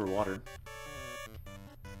can go over water.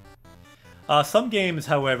 Some games,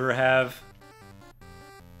 however, have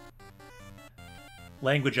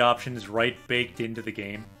language options right baked into the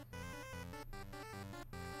game.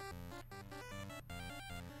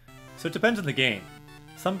 So it depends on the game.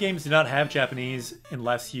 Some games do not have Japanese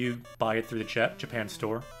unless you buy it through the Japan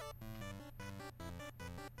store.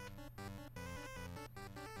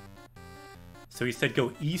 So he said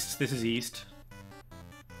go east, this is east.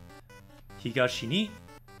 Higashi ni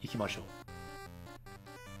ikimashou.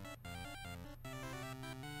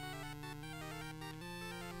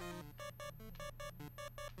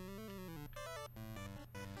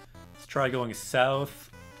 Let's try going south.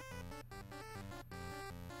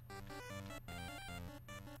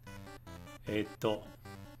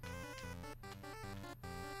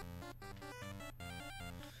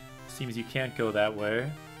 Seems you can't go that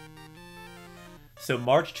way. So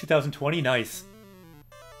March 2020, nice.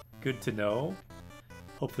 Good to know.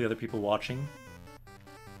 Hopefully other people watching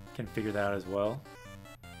can figure that out as well.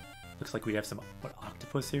 Looks like we have some, what,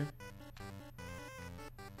 octopus here?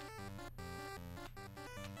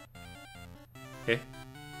 Okay.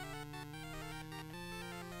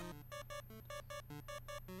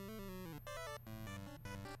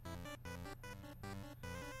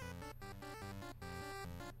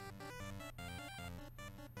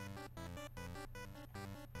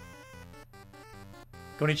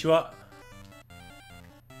 Konnichiwa.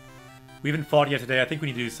 We haven't fought yet today. I think we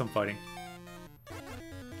need to do some fighting.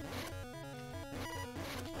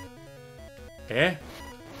 Eh?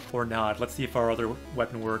 Or not. Let's see if our other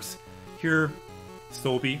weapon works. Here,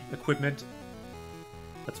 Sobi equipment.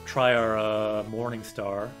 Let's try our Morning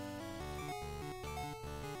Star.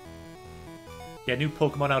 Yeah, new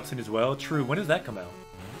Pokemon out soon as well. True. When does that come out?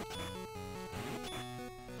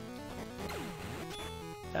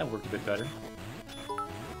 That worked a bit better.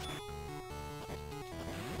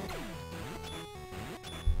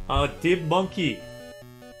 Dib Monkey.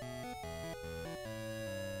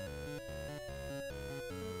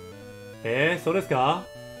 So desu ka?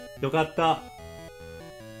 Yokatta.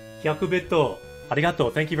 100 bit.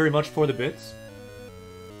 Arigato. Thank you very much for the bits.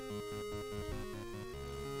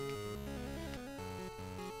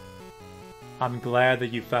 I'm glad that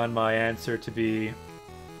you found my answer to be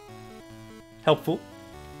helpful.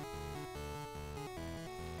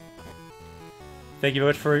 Thank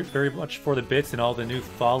you very much for the bits and all the new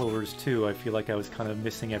followers too. I feel like I was kind of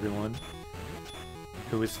missing everyone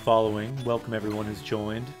who is following. Welcome everyone who's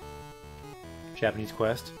joined Japanese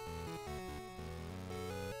Quest.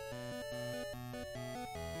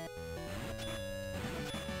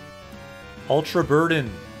 Ultra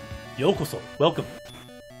Burden, yokoso, welcome.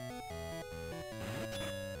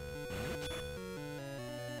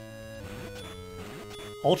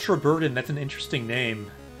 Ultra Burden, that's an interesting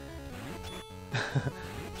name.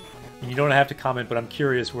 You don't have to comment, but I'm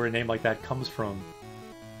curious where a name like that comes from.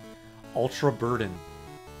 Ultra Burden.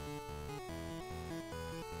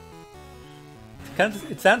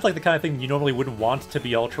 It sounds like the kind of thing you normally wouldn't want to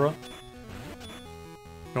be Ultra.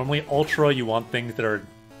 Normally Ultra, you want things that are,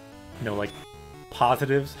 you know, like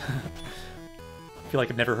positives. I feel like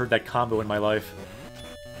I've never heard that combo in my life.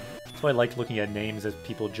 That's why I like looking at names as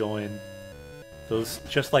people join. Those,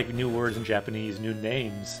 just like new words in Japanese, new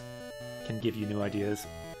names can give you new ideas.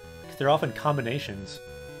 Because they're often combinations,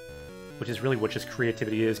 which is really what just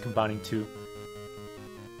creativity is, combining two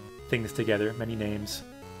things together. Many names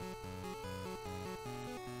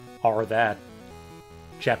are that.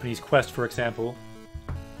 Japanese Quest, for example,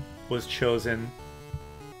 was chosen.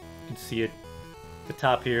 You can see it at the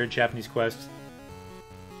top here, Japanese Quest.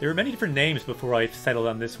 There were many different names before I settled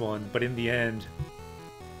on this one, but in the end,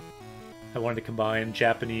 I wanted to combine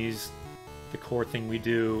Japanese, the core thing we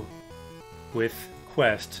do, with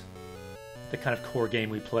Quest, the kind of core game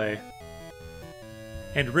we play.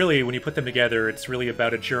 And really, when you put them together, it's really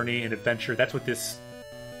about a journey and adventure. That's what this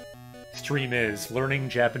stream is, learning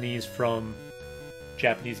Japanese from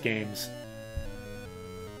Japanese games.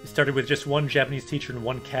 It started with just one Japanese teacher and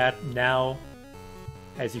one cat. Now,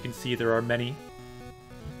 as you can see, there are many.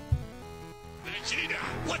 Vegeta,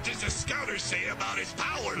 what does the scouter say about his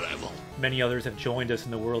power level? Many others have joined us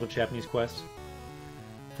in the world of Japanese Quest.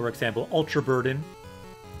 For example, Ultra Burden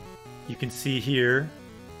You can see here,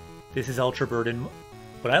 this is Ultra Burden.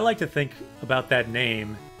 What I like to think about that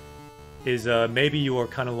name is maybe you are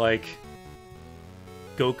kind of like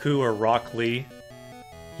Goku or Rock Lee.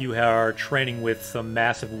 You are training with some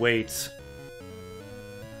massive weights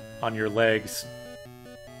on your legs,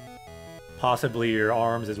 possibly your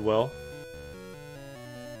arms as well.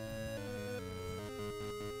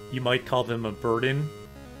 You might call them a burden,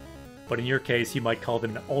 but in your case you might call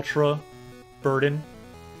them an ultra burden,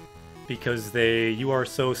 because you are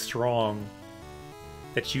so strong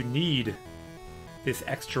that you need this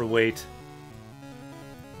extra weight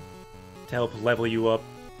to help level you up.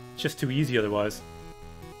 It's just too easy otherwise.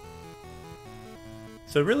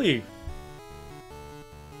 So really,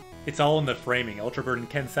 it's all in the framing. Ultra Burden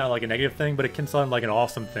can sound like a negative thing, but it can sound like an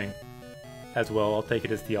awesome thing as well. I'll take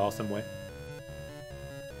it as the awesome way.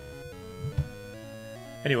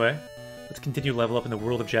 Anyway, let's continue to level up in the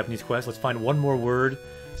world of Japanese Quest. Let's find one more word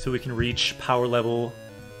so we can reach power level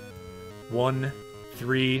 1,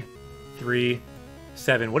 3, 3,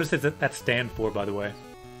 7. What does that stand for, by the way?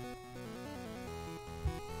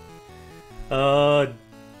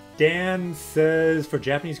 Dan says, for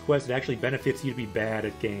Japanese Quest, it actually benefits you to be bad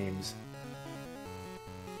at games,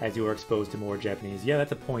 as you are exposed to more Japanese. Yeah,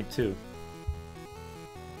 that's a point, too.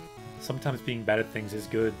 Sometimes being bad at things is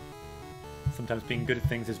good. Sometimes being good at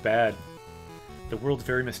things is bad. The world's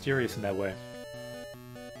very mysterious in that way.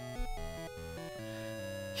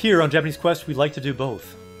 Here on Japanese Quest, we like to do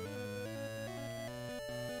both.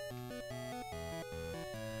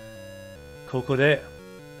 Koko de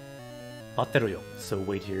matteru yo. So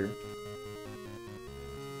wait here.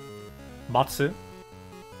 Matsu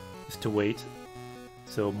is to wait.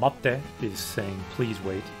 So matte is saying please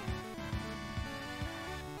wait.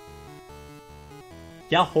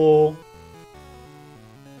 Yahoo!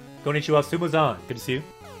 Konnichiwa, Sumo-san. Good to see you.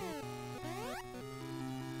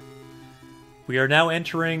 We are now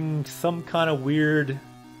entering some kind of weird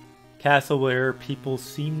castle where people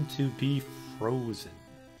seem to be frozen.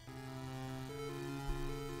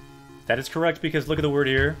 That is correct, because look at the word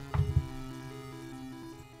here.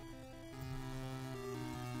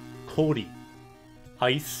 Kori.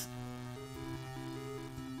 Ice.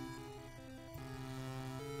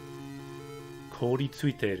 Kori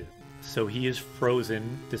tsuiteru. So he is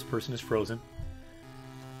frozen. This person is frozen.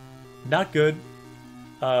 Not good.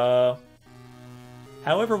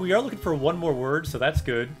 However, we are looking for one more word, so that's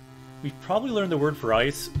good. We've probably learned the word for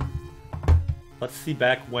ice. Let's see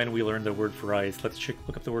back when we learned the word for ice. Let's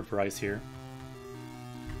look up the word for ice here.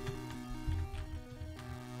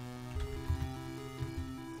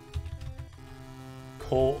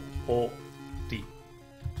 Ko-o-di.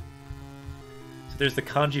 So there's the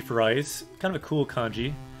kanji for ice. Kind of a cool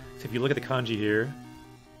kanji. So if you look at the kanji here,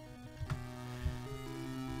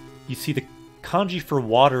 you see the kanji for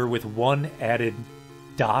water with one added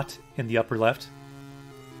dot in the upper left.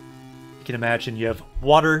 You can imagine you have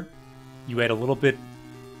water, you add a little bit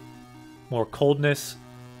more coldness,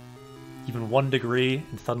 even 1 degree,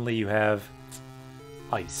 and suddenly you have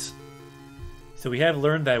ice. So we have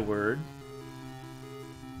learned that word.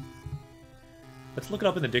 Let's look it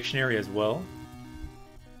up in the dictionary as well.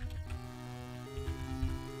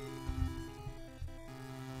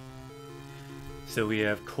 So we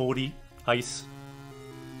have kori, ice.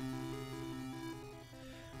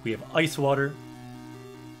 We have ice water,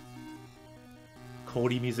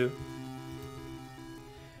 kori mizu.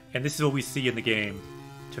 And this is what we see in the game.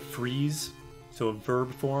 To freeze, so a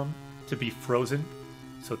verb form. To be frozen,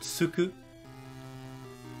 so tsuku.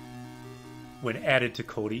 When added to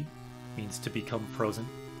kori, means to become frozen.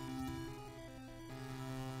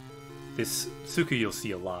 This tsuku you'll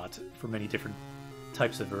see a lot for many different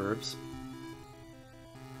types of verbs.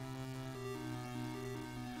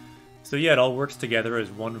 So yeah, it all works together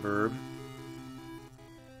as one verb.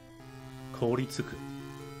 Koritsuku.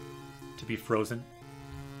 To be frozen.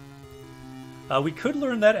 We could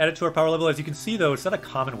learn that, add it to our power level. As you can see though, it's not a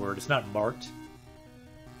common word. It's not marked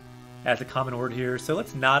as a common word here. So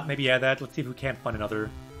let's not maybe add that. Let's see if we can't find another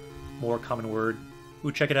more common word.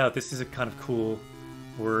 Ooh, check it out. This is a kind of cool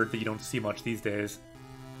word that you don't see much these days.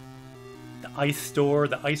 The ice store,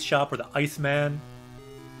 the ice shop, or the ice man.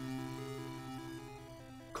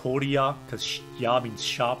 Koriya, because ya means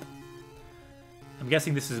shop. I'm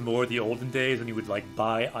guessing this is more the olden days when you would like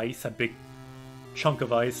buy ice, a big chunk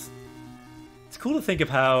of ice. It's cool to think of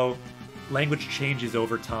how language changes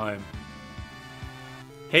over time.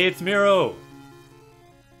 Hey, it's Miro!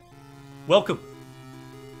 Welcome!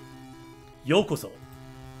 Yokoso!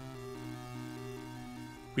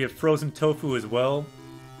 We have frozen tofu as well.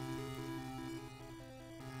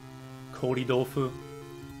 Kori tofu.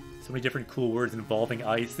 So So many different cool words involving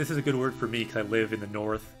ice. This is a good word for me because I live in the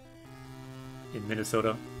north, in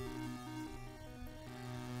Minnesota.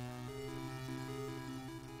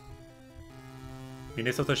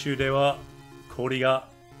 Minnesota 州では氷が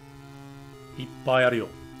いっぱいあるよ.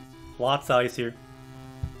 Lots of ice here.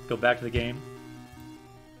 Let's go back to the game.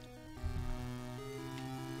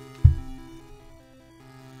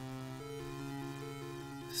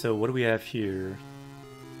 So what do we have here?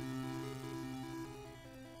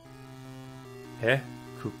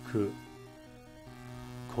 クク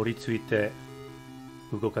凍りついて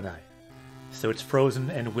動かない. So it's frozen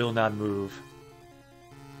and will not move.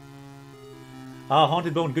 Ah,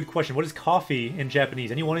 Haunted Bone, good question. What is coffee in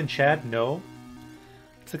Japanese? Anyone in chat? No?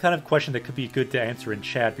 It's the kind of question that could be good to answer in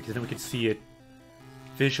chat because then we can see it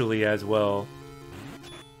visually as well.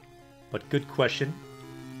 But good question.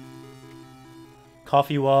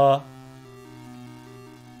 Coffee wa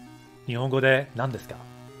Nihongo de nan desu ka?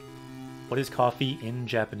 What is coffee in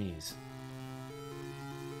Japanese?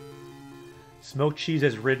 Smoked Cheese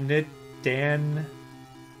has written it. Dan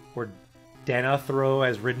or Danathro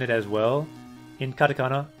has written it as well. In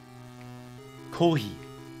katakana, kohi.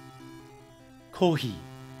 Kohi.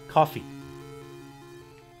 Coffee.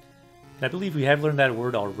 And I believe we have learned that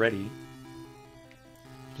word already. You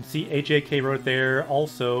can see HAK wrote there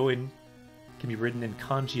also in can be written in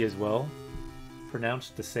kanji as well.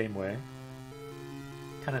 Pronounced the same way.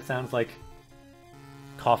 Kind of sounds like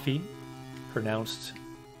coffee. Pronounced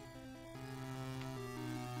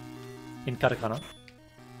in katakana.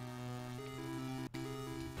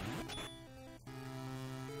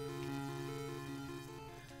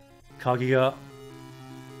 Kagi ga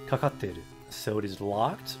kakatteru. So it is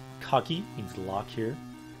locked. Kagi means lock here.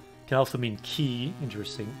 Can also mean key,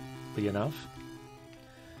 interestingly enough.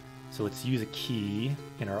 So let's use a key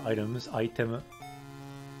in our items. Item.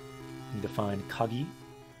 We need to find Kagi.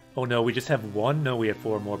 Oh no, we just have one? No, we have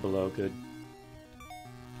 4 more below. Good.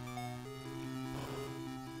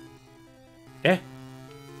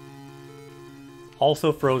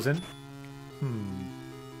 Also frozen.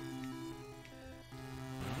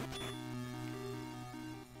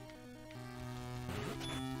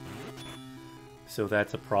 So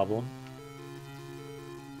that's a problem.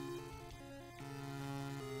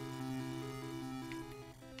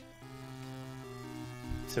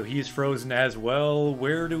 So he's frozen as well.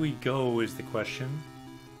 Where do we go is the question.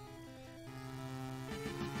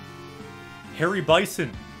 Harry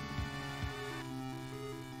Bison.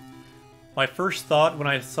 My first thought when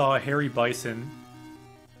I saw Harry Bison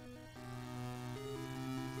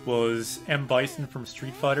was M. Bison from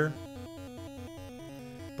Street Fighter,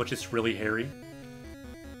 but just really hairy.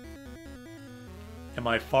 Am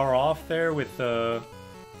I far off there with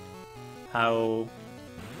how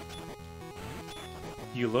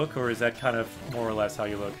you look, or is that kind of more or less how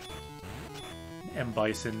you look? M.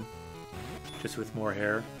 Bison, just with more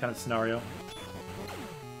hair kind of scenario?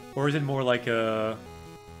 Or is it more like an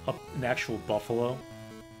actual buffalo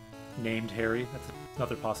named Harry? That's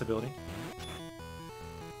another possibility.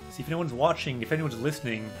 See, if anyone's watching, if anyone's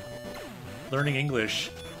listening, learning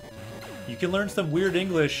English, you can learn some weird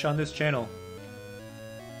English on this channel.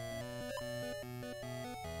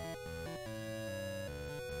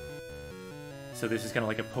 So this is kind of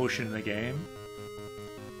like a potion in the game.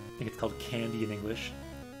 I think it's called candy in English.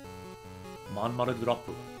 Manmaru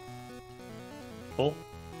Droppu. O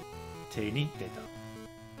te ni ireta.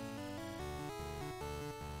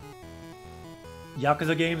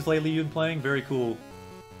 Yakuza games lately you've been playing? Very cool.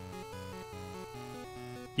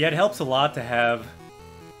 Yeah, it helps a lot to have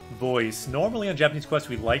voice. Normally on Japanese Quest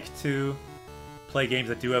we like to play games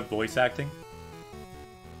that do have voice acting.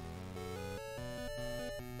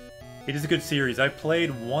 It is a good series. I played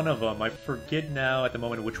one of them. I forget now at the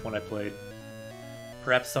moment which one I played.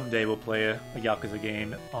 Perhaps someday we'll play a Yakuza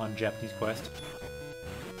game on Japanese Quest.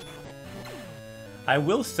 I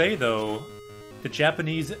will say though, the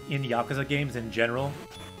Japanese in Yakuza games in general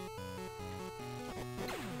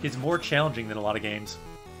is more challenging than a lot of games.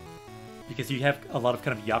 Because you have a lot of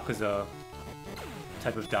kind of Yakuza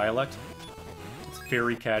type of dialect. It's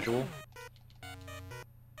very casual.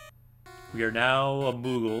 We are now a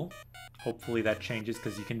Moogle. Hopefully that changes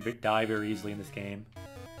because you can die very easily in this game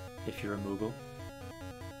if you're a Moogle.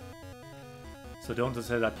 So Donza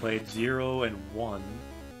said I played 0 and 1.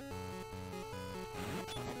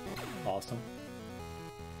 Awesome.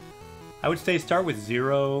 I would say start with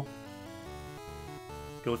 0.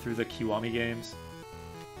 Go through the Kiwami games.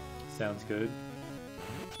 Sounds good.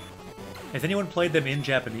 Has anyone played them in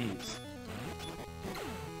Japanese?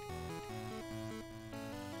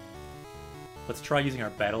 Let's try using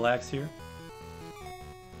our battle axe here.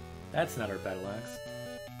 That's not our battle axe.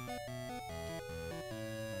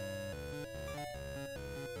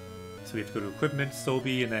 So we have to go to equipment,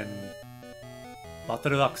 Sobi, and then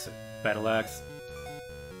Battle Axe, Battle Axe.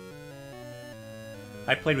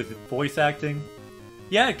 I played with voice acting.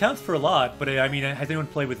 Yeah, it counts for a lot, but I mean, has anyone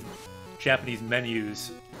played with Japanese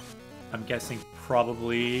menus? I'm guessing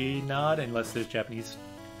probably not, unless there's Japanese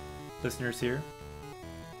listeners here.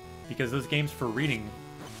 Because those games for reading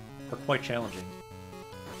are quite challenging.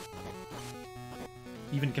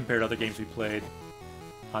 Even compared to other games we played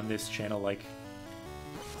on this channel, like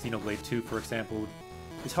Xenoblade 2, for example,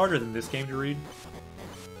 is harder than this game to read.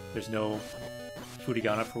 There's no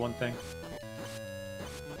Furigana, for one thing.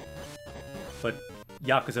 But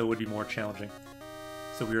Yakuza would be more challenging.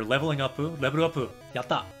 So we are leveling up. Level up.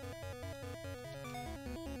 Yatta!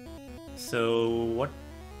 So what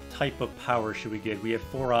type of power should we get? We have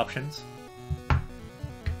 4 options.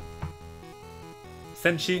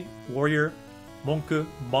 Senshi, warrior, Monku,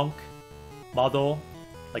 monk, Mado,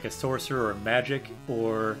 like a sorcerer or magic,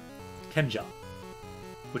 or Kenja,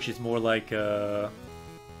 which is more like a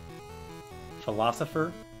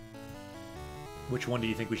philosopher. Which one do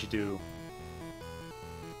you think we should do?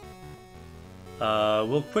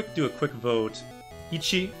 We'll do a quick vote.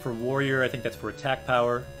 Ichi for warrior, I think that's for attack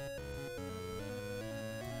power.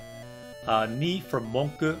 Ni for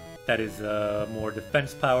monk, that is more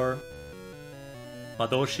defense power.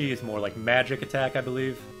 Madoshi is more like magic attack, I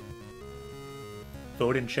believe.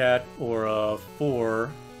 Vote in chat, or 4,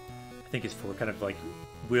 I think is for kind of like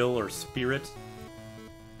will or spirit.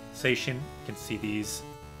 Seishin, you can see these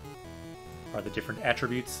are the different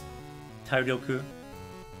attributes. Tairyoku,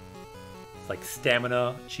 it's like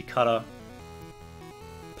stamina, chikara,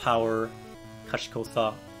 power,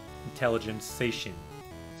 kashikosa, intelligence, seishin,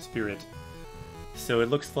 spirit. So it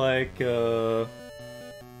looks like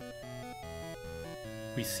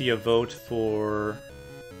we see a vote for...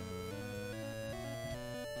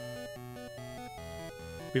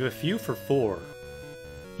 We have a few for 4.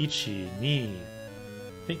 Ichi, Ni.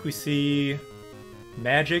 I think we see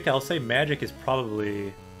magic. I'll say magic is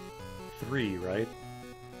probably 3, right?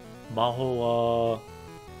 Maho wa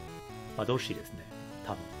Madoshi desu ne,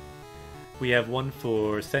 tabun. We have one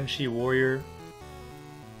for Senshi warrior.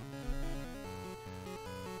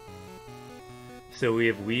 So we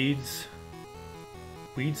have weeds.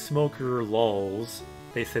 Weed smoker lulls.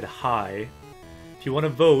 They said hi. If you want to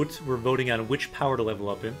vote, we're voting on which power to level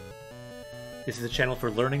up in. This is a channel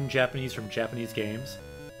for learning Japanese from Japanese games.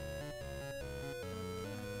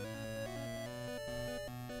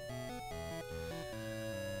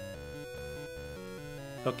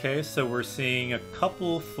 Okay, so we're seeing a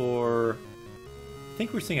couple for... I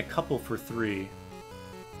think we're seeing a couple for 3.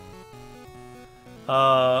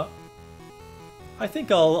 I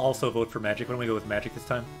think I'll also vote for magic. Why don't we go with magic this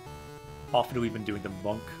time? Often we've been doing the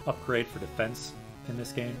monk upgrade for defense in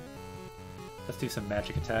this game. Let's do some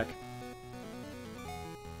magic attack.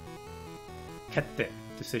 Kette.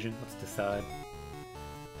 Decision. Let's decide.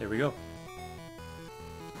 There we go.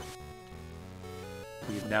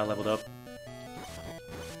 We've now leveled up.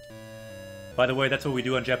 By the way, that's what we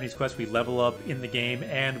do on Japanese Quest. We level up in the game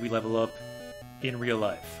and we level up in real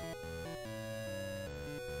life.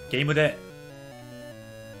 Game de.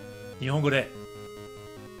 Nihongo de.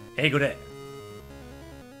 Eigo de.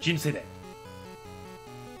 Jinsei de.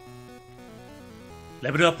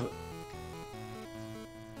 Level up.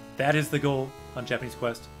 That is the goal on Japanese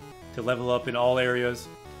Quest. To level up in all areas.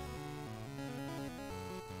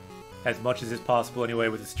 As much as is possible anyway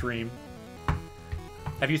with the stream.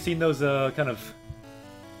 Have you seen those kind of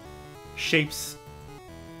shapes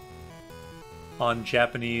on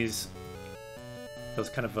Japanese? Those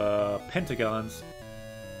kind of pentagons.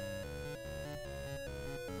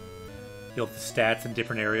 You'll have the stats in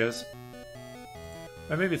different areas.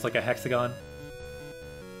 Or maybe it's like a hexagon.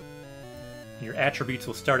 Your attributes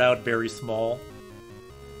will start out very small.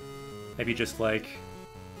 Maybe just like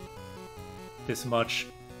this much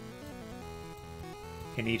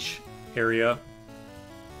in each area.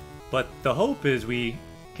 But the hope is we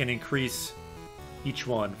can increase each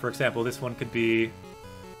one. For example, this one could be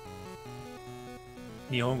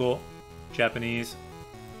Nihongo, Japanese.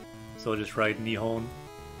 So I'll just write Nihon.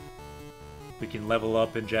 We can level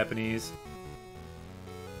up in Japanese.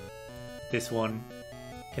 This one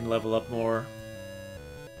can level up more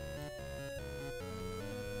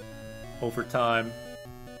over time.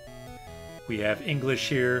 We have English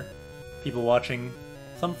here. People watching,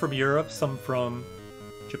 some from Europe, some from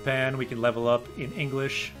Japan. We can level up in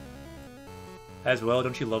English as well.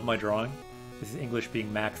 Don't you love my drawing? This is English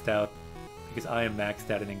being maxed out because I am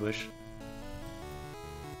maxed out in English.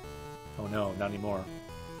 Oh no, not anymore.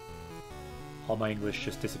 All my English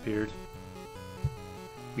just disappeared.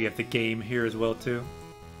 We have the game here as well too.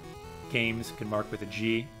 games. You can mark with a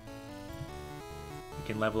G. You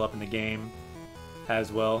can level up in the game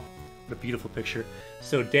as well. What a beautiful picture.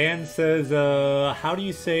 So Dan says, how do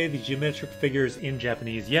you say the geometric figures in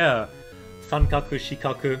Japanese? Yeah, sankaku,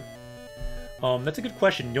 shikaku. That's a good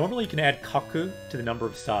question. Normally you can add kaku to the number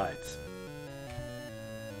of sides.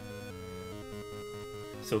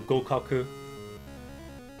 So gokaku,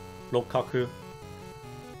 rokaku,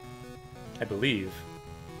 I believe.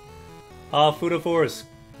 Fuda Forest,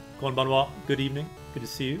 konbanwa, good evening, good to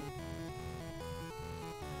see you.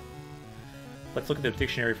 Let's look at the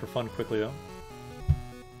dictionary for fun quickly though.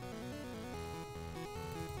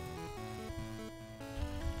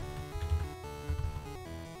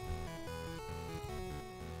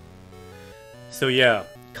 So yeah,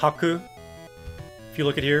 kaku, if you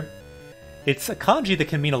look at here, it's a kanji that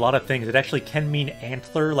can mean a lot of things. It actually can mean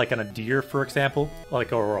antler, like on a deer, for example,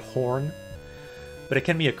 like or a horn. But it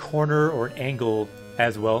can be a corner or an angle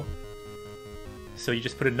as well. So you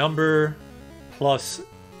just put a number plus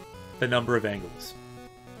the number of angles.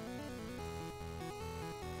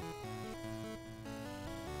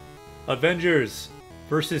 Avengers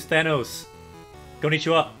versus Thanos.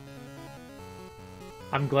 Konnichiwa.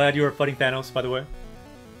 I'm glad you are fighting Thanos, by the way.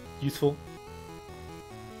 Useful.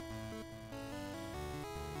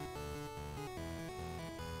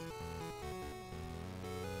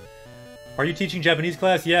 Are you teaching Japanese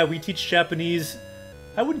class? Yeah, we teach Japanese.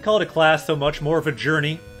 I wouldn't call it a class so much, more of a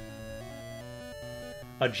journey.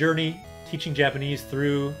 A journey teaching Japanese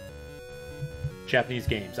through Japanese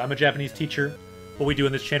games. I'm a Japanese teacher. What we do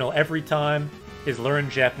in this channel every time is learn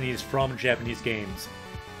Japanese from Japanese games.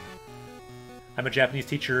 I'm a Japanese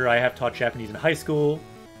teacher. I have taught Japanese in high school,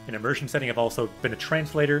 in immersion setting. I've also been a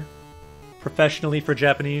translator professionally for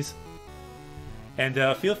Japanese. And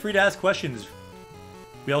feel free to ask questions.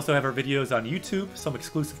 We also have our videos on YouTube, some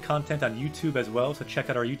exclusive content on YouTube as well, so check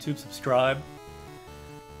out our YouTube, subscribe.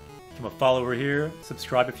 Become a follower here,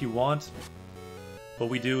 subscribe if you want.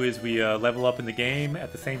 What we do is we level up in the game.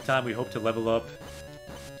 At the same time, we hope to level up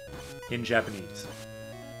in Japanese.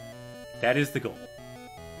 That is the goal.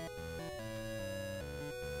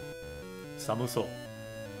 Samuso.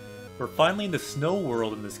 We're finally in the snow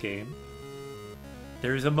world in this game.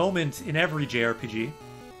 There's a moment in every JRPG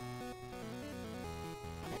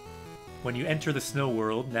when you enter the snow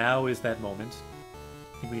world. Now is that moment.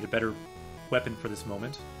 I think we need a better weapon for this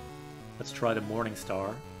moment. Let's try the Morning Star.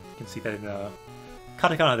 You can see that in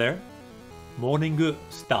katakana there. Morning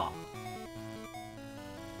Star.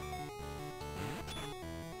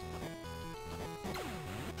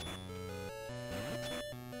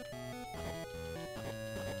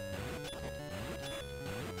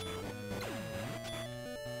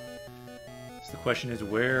 So the question is,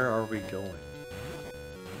 where are we going?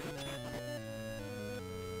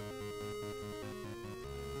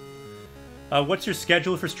 What's your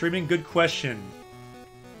schedule for streaming? Good question.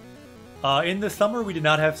 In the summer, we did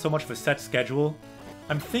not have so much of a set schedule.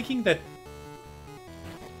 I'm thinking that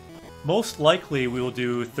most likely we will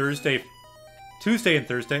do Tuesday and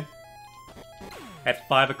Thursday at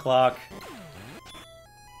 5 o'clock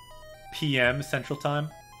p.m. Central Time.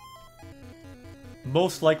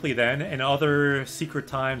 Most likely then, and other secret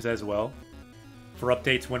times as well. For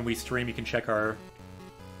updates when we stream, you can check our...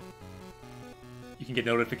 You can get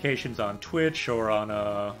notifications on Twitch or on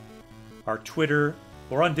our Twitter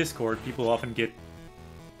or on Discord. People often get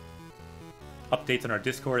updates on our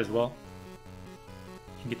Discord as well.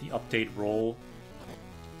 You can get the update roll.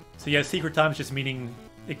 So yeah, secret times just meaning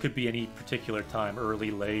it could be any particular time,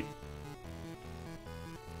 early, late.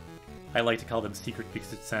 I like to call them secret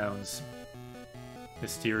because it sounds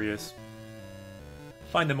mysterious.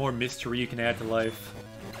 Find the more mystery you can add to life,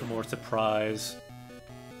 the more surprise,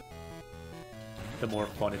 the more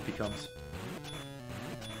fun it becomes.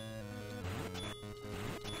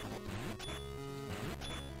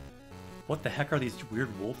 What the heck are these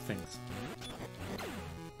weird wolf things?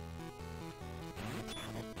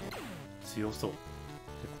 Tsuyoso.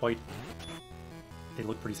 They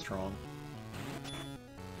look pretty strong.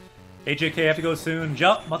 AJK, I have to go soon.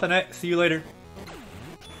 Ja, matane. See you later.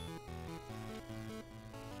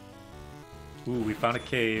 Ooh, we found a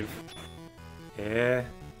cave.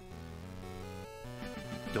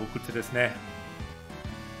 Dokutsu desu ne.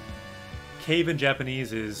 Cave in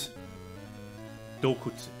Japanese is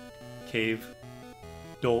dokutsu. Cave.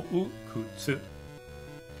 Doukutsu.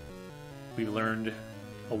 We learned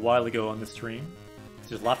a while ago on the stream.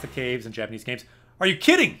 There's lots of caves in Japanese games. Are you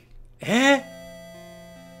kidding?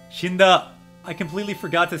 Shinda. I completely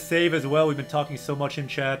forgot to save as well. We've been talking so much in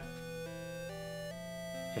chat.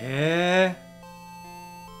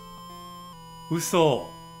 Uso.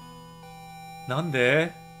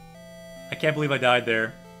 Nande? I can't believe I died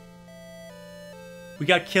there. We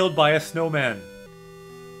got killed by a snowman.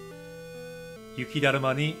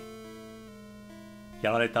 Yukidaruma ni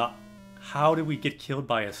yarareta. How did we get killed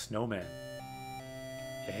by a snowman?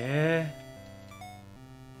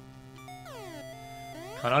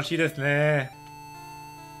 Kanashi desu ne.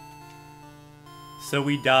 So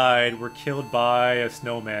we died. We're killed by a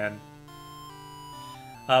snowman.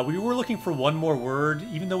 We were looking for one more word.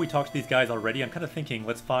 Even though we talked to these guys already, I'm kind of thinking,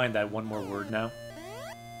 let's find that one more word now.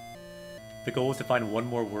 The goal is to find one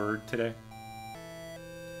more word today.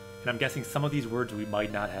 And I'm guessing some of these words we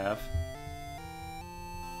might not have.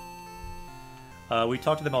 We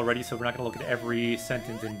talked to them already, so we're not going to look at every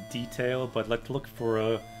sentence in detail, but let's look for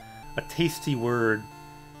a tasty word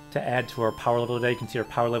to add to our power level today. You can see our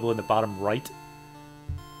power level in the bottom right.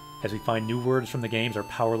 As we find new words from the games, our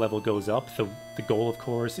power level goes up. So the goal, of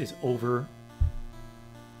course, is over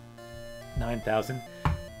 9,000.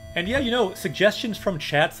 And yeah, you know, suggestions from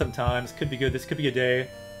chat sometimes could be good. This could be a day.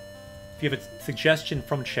 If you have a suggestion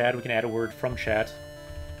from chat, we can add a word from chat.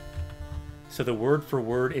 So the word for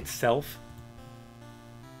word itself.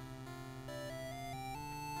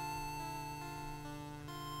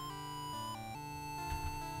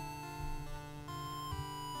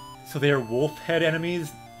 So they are wolf head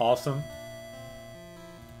enemies. Awesome.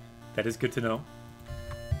 That is good to know.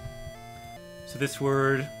 So this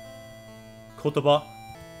word, kotoba,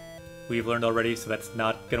 we've learned already, so that's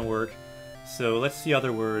not gonna work. So let's see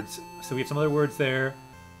other words. So we have some other words there.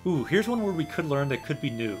 Ooh, here's one word we could learn that could be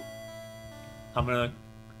new. I'm gonna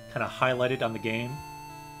kind of highlight it on the game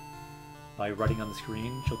by writing on the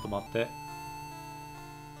screen. Chottomatte.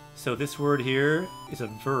 So this word here is a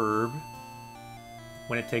verb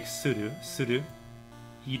when it takes suru,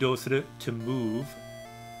 idou suru, to move.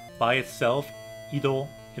 By itself, ido,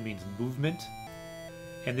 it means movement.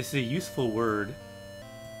 And this is a useful word.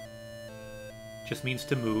 Just means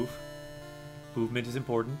to move. Movement is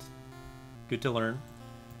important. Good to learn.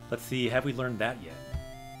 Let's see, have we learned that yet?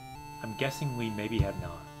 I'm guessing we maybe have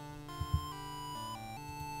not.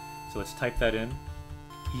 So let's type that in.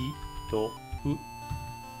 Ido, u.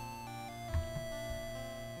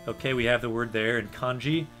 Okay, we have the word there in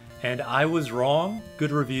kanji. And I was wrong.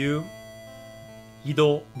 Good review.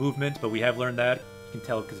 Ido, movement, but we have learned that. You can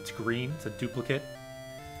tell because it's green. It's a duplicate.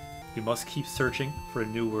 We must keep searching for a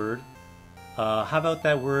new word. How about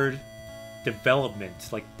that word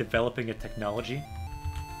development, like developing a technology?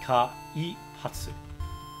 Kaihatsu.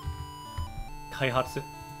 Kaihatsu.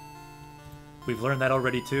 We've learned that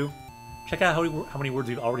already too. Check out how many words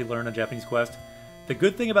we've already learned on Japanese Quest. The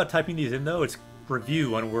good thing about typing these in though, it's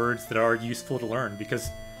review on words that are useful to learn, because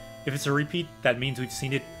if it's a repeat, that means we've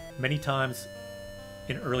seen it many times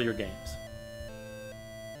in earlier games.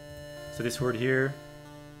 So this word here,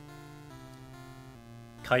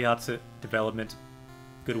 kaihatsu, development,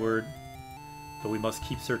 good word, but we must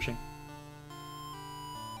keep searching.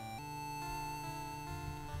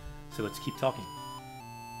 So let's keep talking.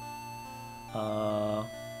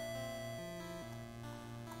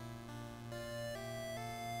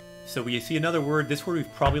 So we see another word. This word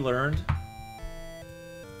we've probably learned.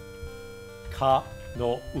 Ka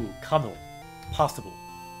no u. Kano. Possible.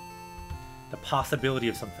 The possibility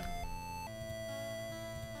of something.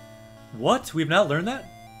 What? We've not learned that?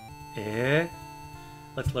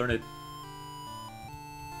 Let's learn it.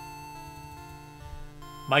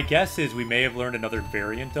 My guess is we may have learned another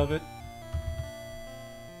variant of it.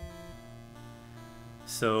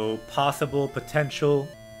 So, possible, potential,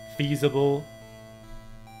 feasible,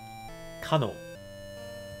 kano.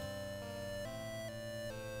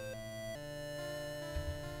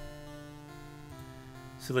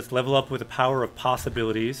 So let's level up with the power of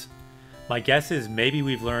possibilities. My guess is maybe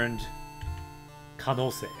we've learned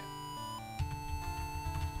kanose.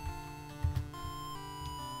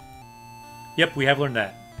 Yep, we have learned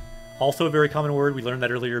that. Also a very common word. We learned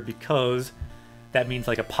that earlier because that means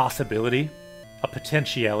like a possibility, a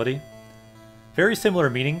potentiality. Very similar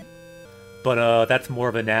meaning, but that's more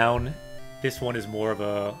of a noun. This one is more of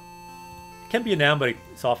a... It can be a noun, but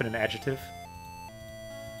it's often an adjective.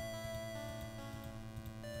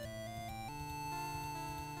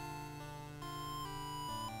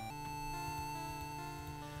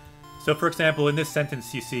 So for example, in this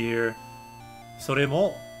sentence you see here, それ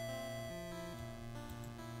も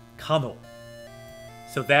kano.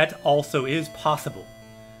 So that also is possible.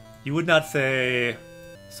 You would not say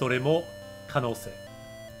それも可能性.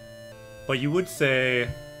 But you would say,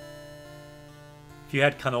 if you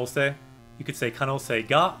had 可能性, you could say 可能性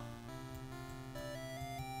が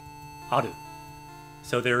ある.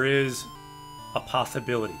 So there is a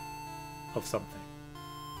possibility of something.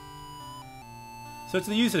 So it's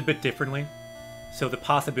used a bit differently. So the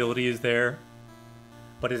possibility is there,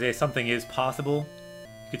 but if something is possible,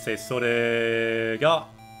 you could say それが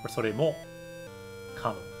or それも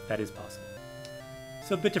kamo. That is possible.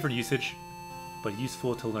 So a bit different usage, but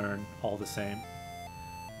useful to learn all the same.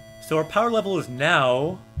 So our power level is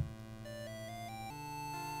now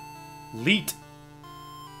Leet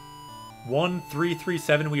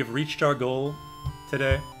 1337. We have reached our goal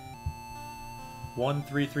today.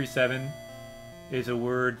 1337 is a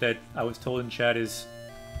word that I was told in chat is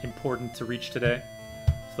important to reach today.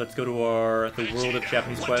 So let's go to the world of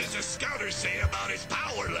Japanese Quest. What does the scouter say about his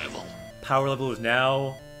power level? Power level is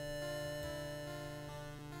now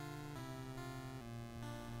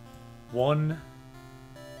 1,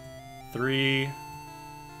 3,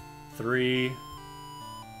 3,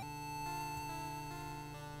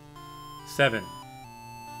 7.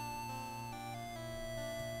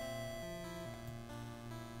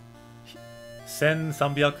 Sen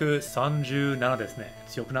 337ですね。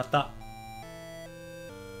強くなった。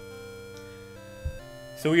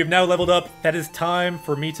So we have now leveled up. That is time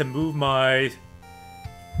for me to move my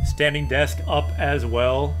standing desk up as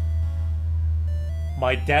well.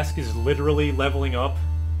 My desk is literally leveling up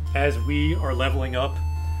as we are leveling up.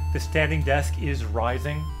 The standing desk is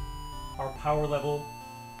rising. Our power level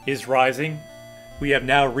is rising. We have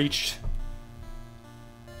now reached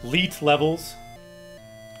Leet levels.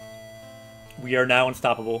 We are now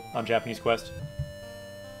unstoppable on Japanese Quest.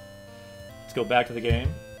 Let's go back to the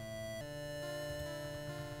game.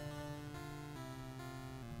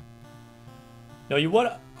 Now,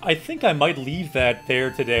 what? I think I might leave that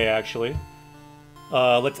there today, actually.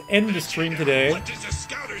 Let's end the stream today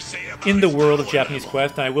in the world of Japanese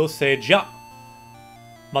Quest. And I will say, ja!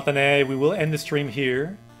 Matane, we will end the stream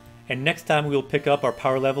here. And next time we will pick up our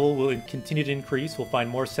power level. We'll continue to increase. We'll find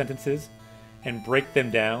more sentences and break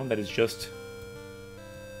them down. That is just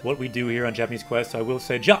what we do here on Japanese Quest. So I will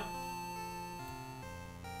say, ja!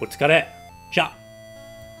 Otsukare! Ja!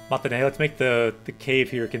 Matane, let's make the cave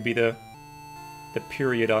here can be the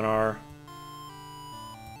period on our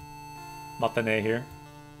Matane here.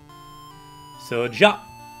 So, ja!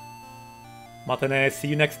 Matane, see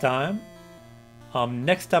you next time.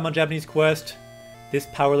 Next time on Japanese Quest, this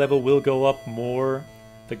power level will go up more.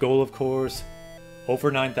 The goal, of course, over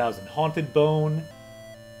 9,000. Haunted Bone,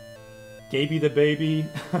 Gaby the Baby,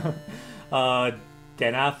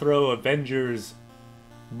 Denathro, Avengers,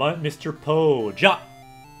 Mr. Poe, ja!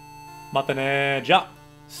 Matane, ja!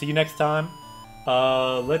 See you next time.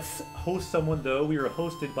 Let's host someone, though. We are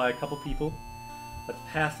hosted by a couple people. Let's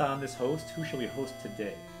pass on this host. Who shall we host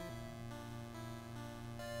today?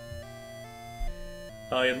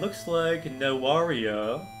 It looks like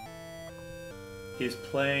Nawaria is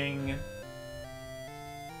playing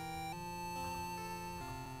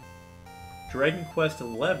Dragon Quest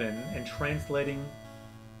XI and translating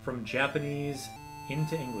from Japanese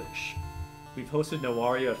into English. We've hosted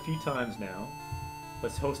Nawaria a few times now.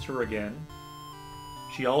 Let's host her again.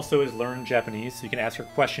 She also has learned Japanese, so you can ask her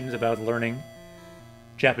questions about learning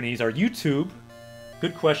Japanese. Our YouTube,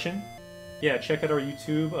 good question. Yeah, check out our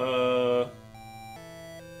YouTube.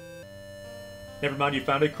 Never mind, you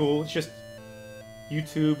found it. Cool. It's just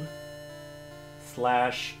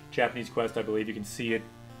YouTube/Japanese Quest, I believe. You can see it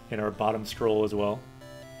in our bottom scroll as well.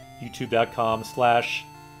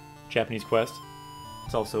 YouTube.com/Japanese Quest.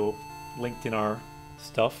 It's also linked in our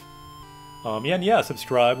stuff. Yeah,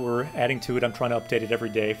 subscribe. We're adding to it. I'm trying to update it every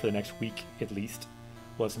day for the next week at least.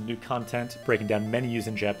 We'll have some new content breaking down menus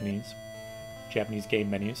in Japanese game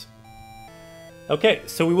menus. Okay,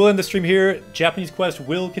 so we will end the stream here. Japanese Quest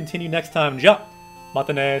will continue next time. Ja!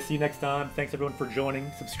 Matane, see you next time. Thanks everyone for joining,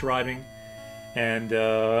 subscribing, and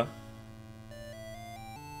ja!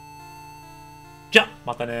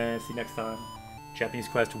 Matane, see you next time. Japanese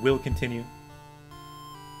Quest will continue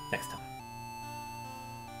next time.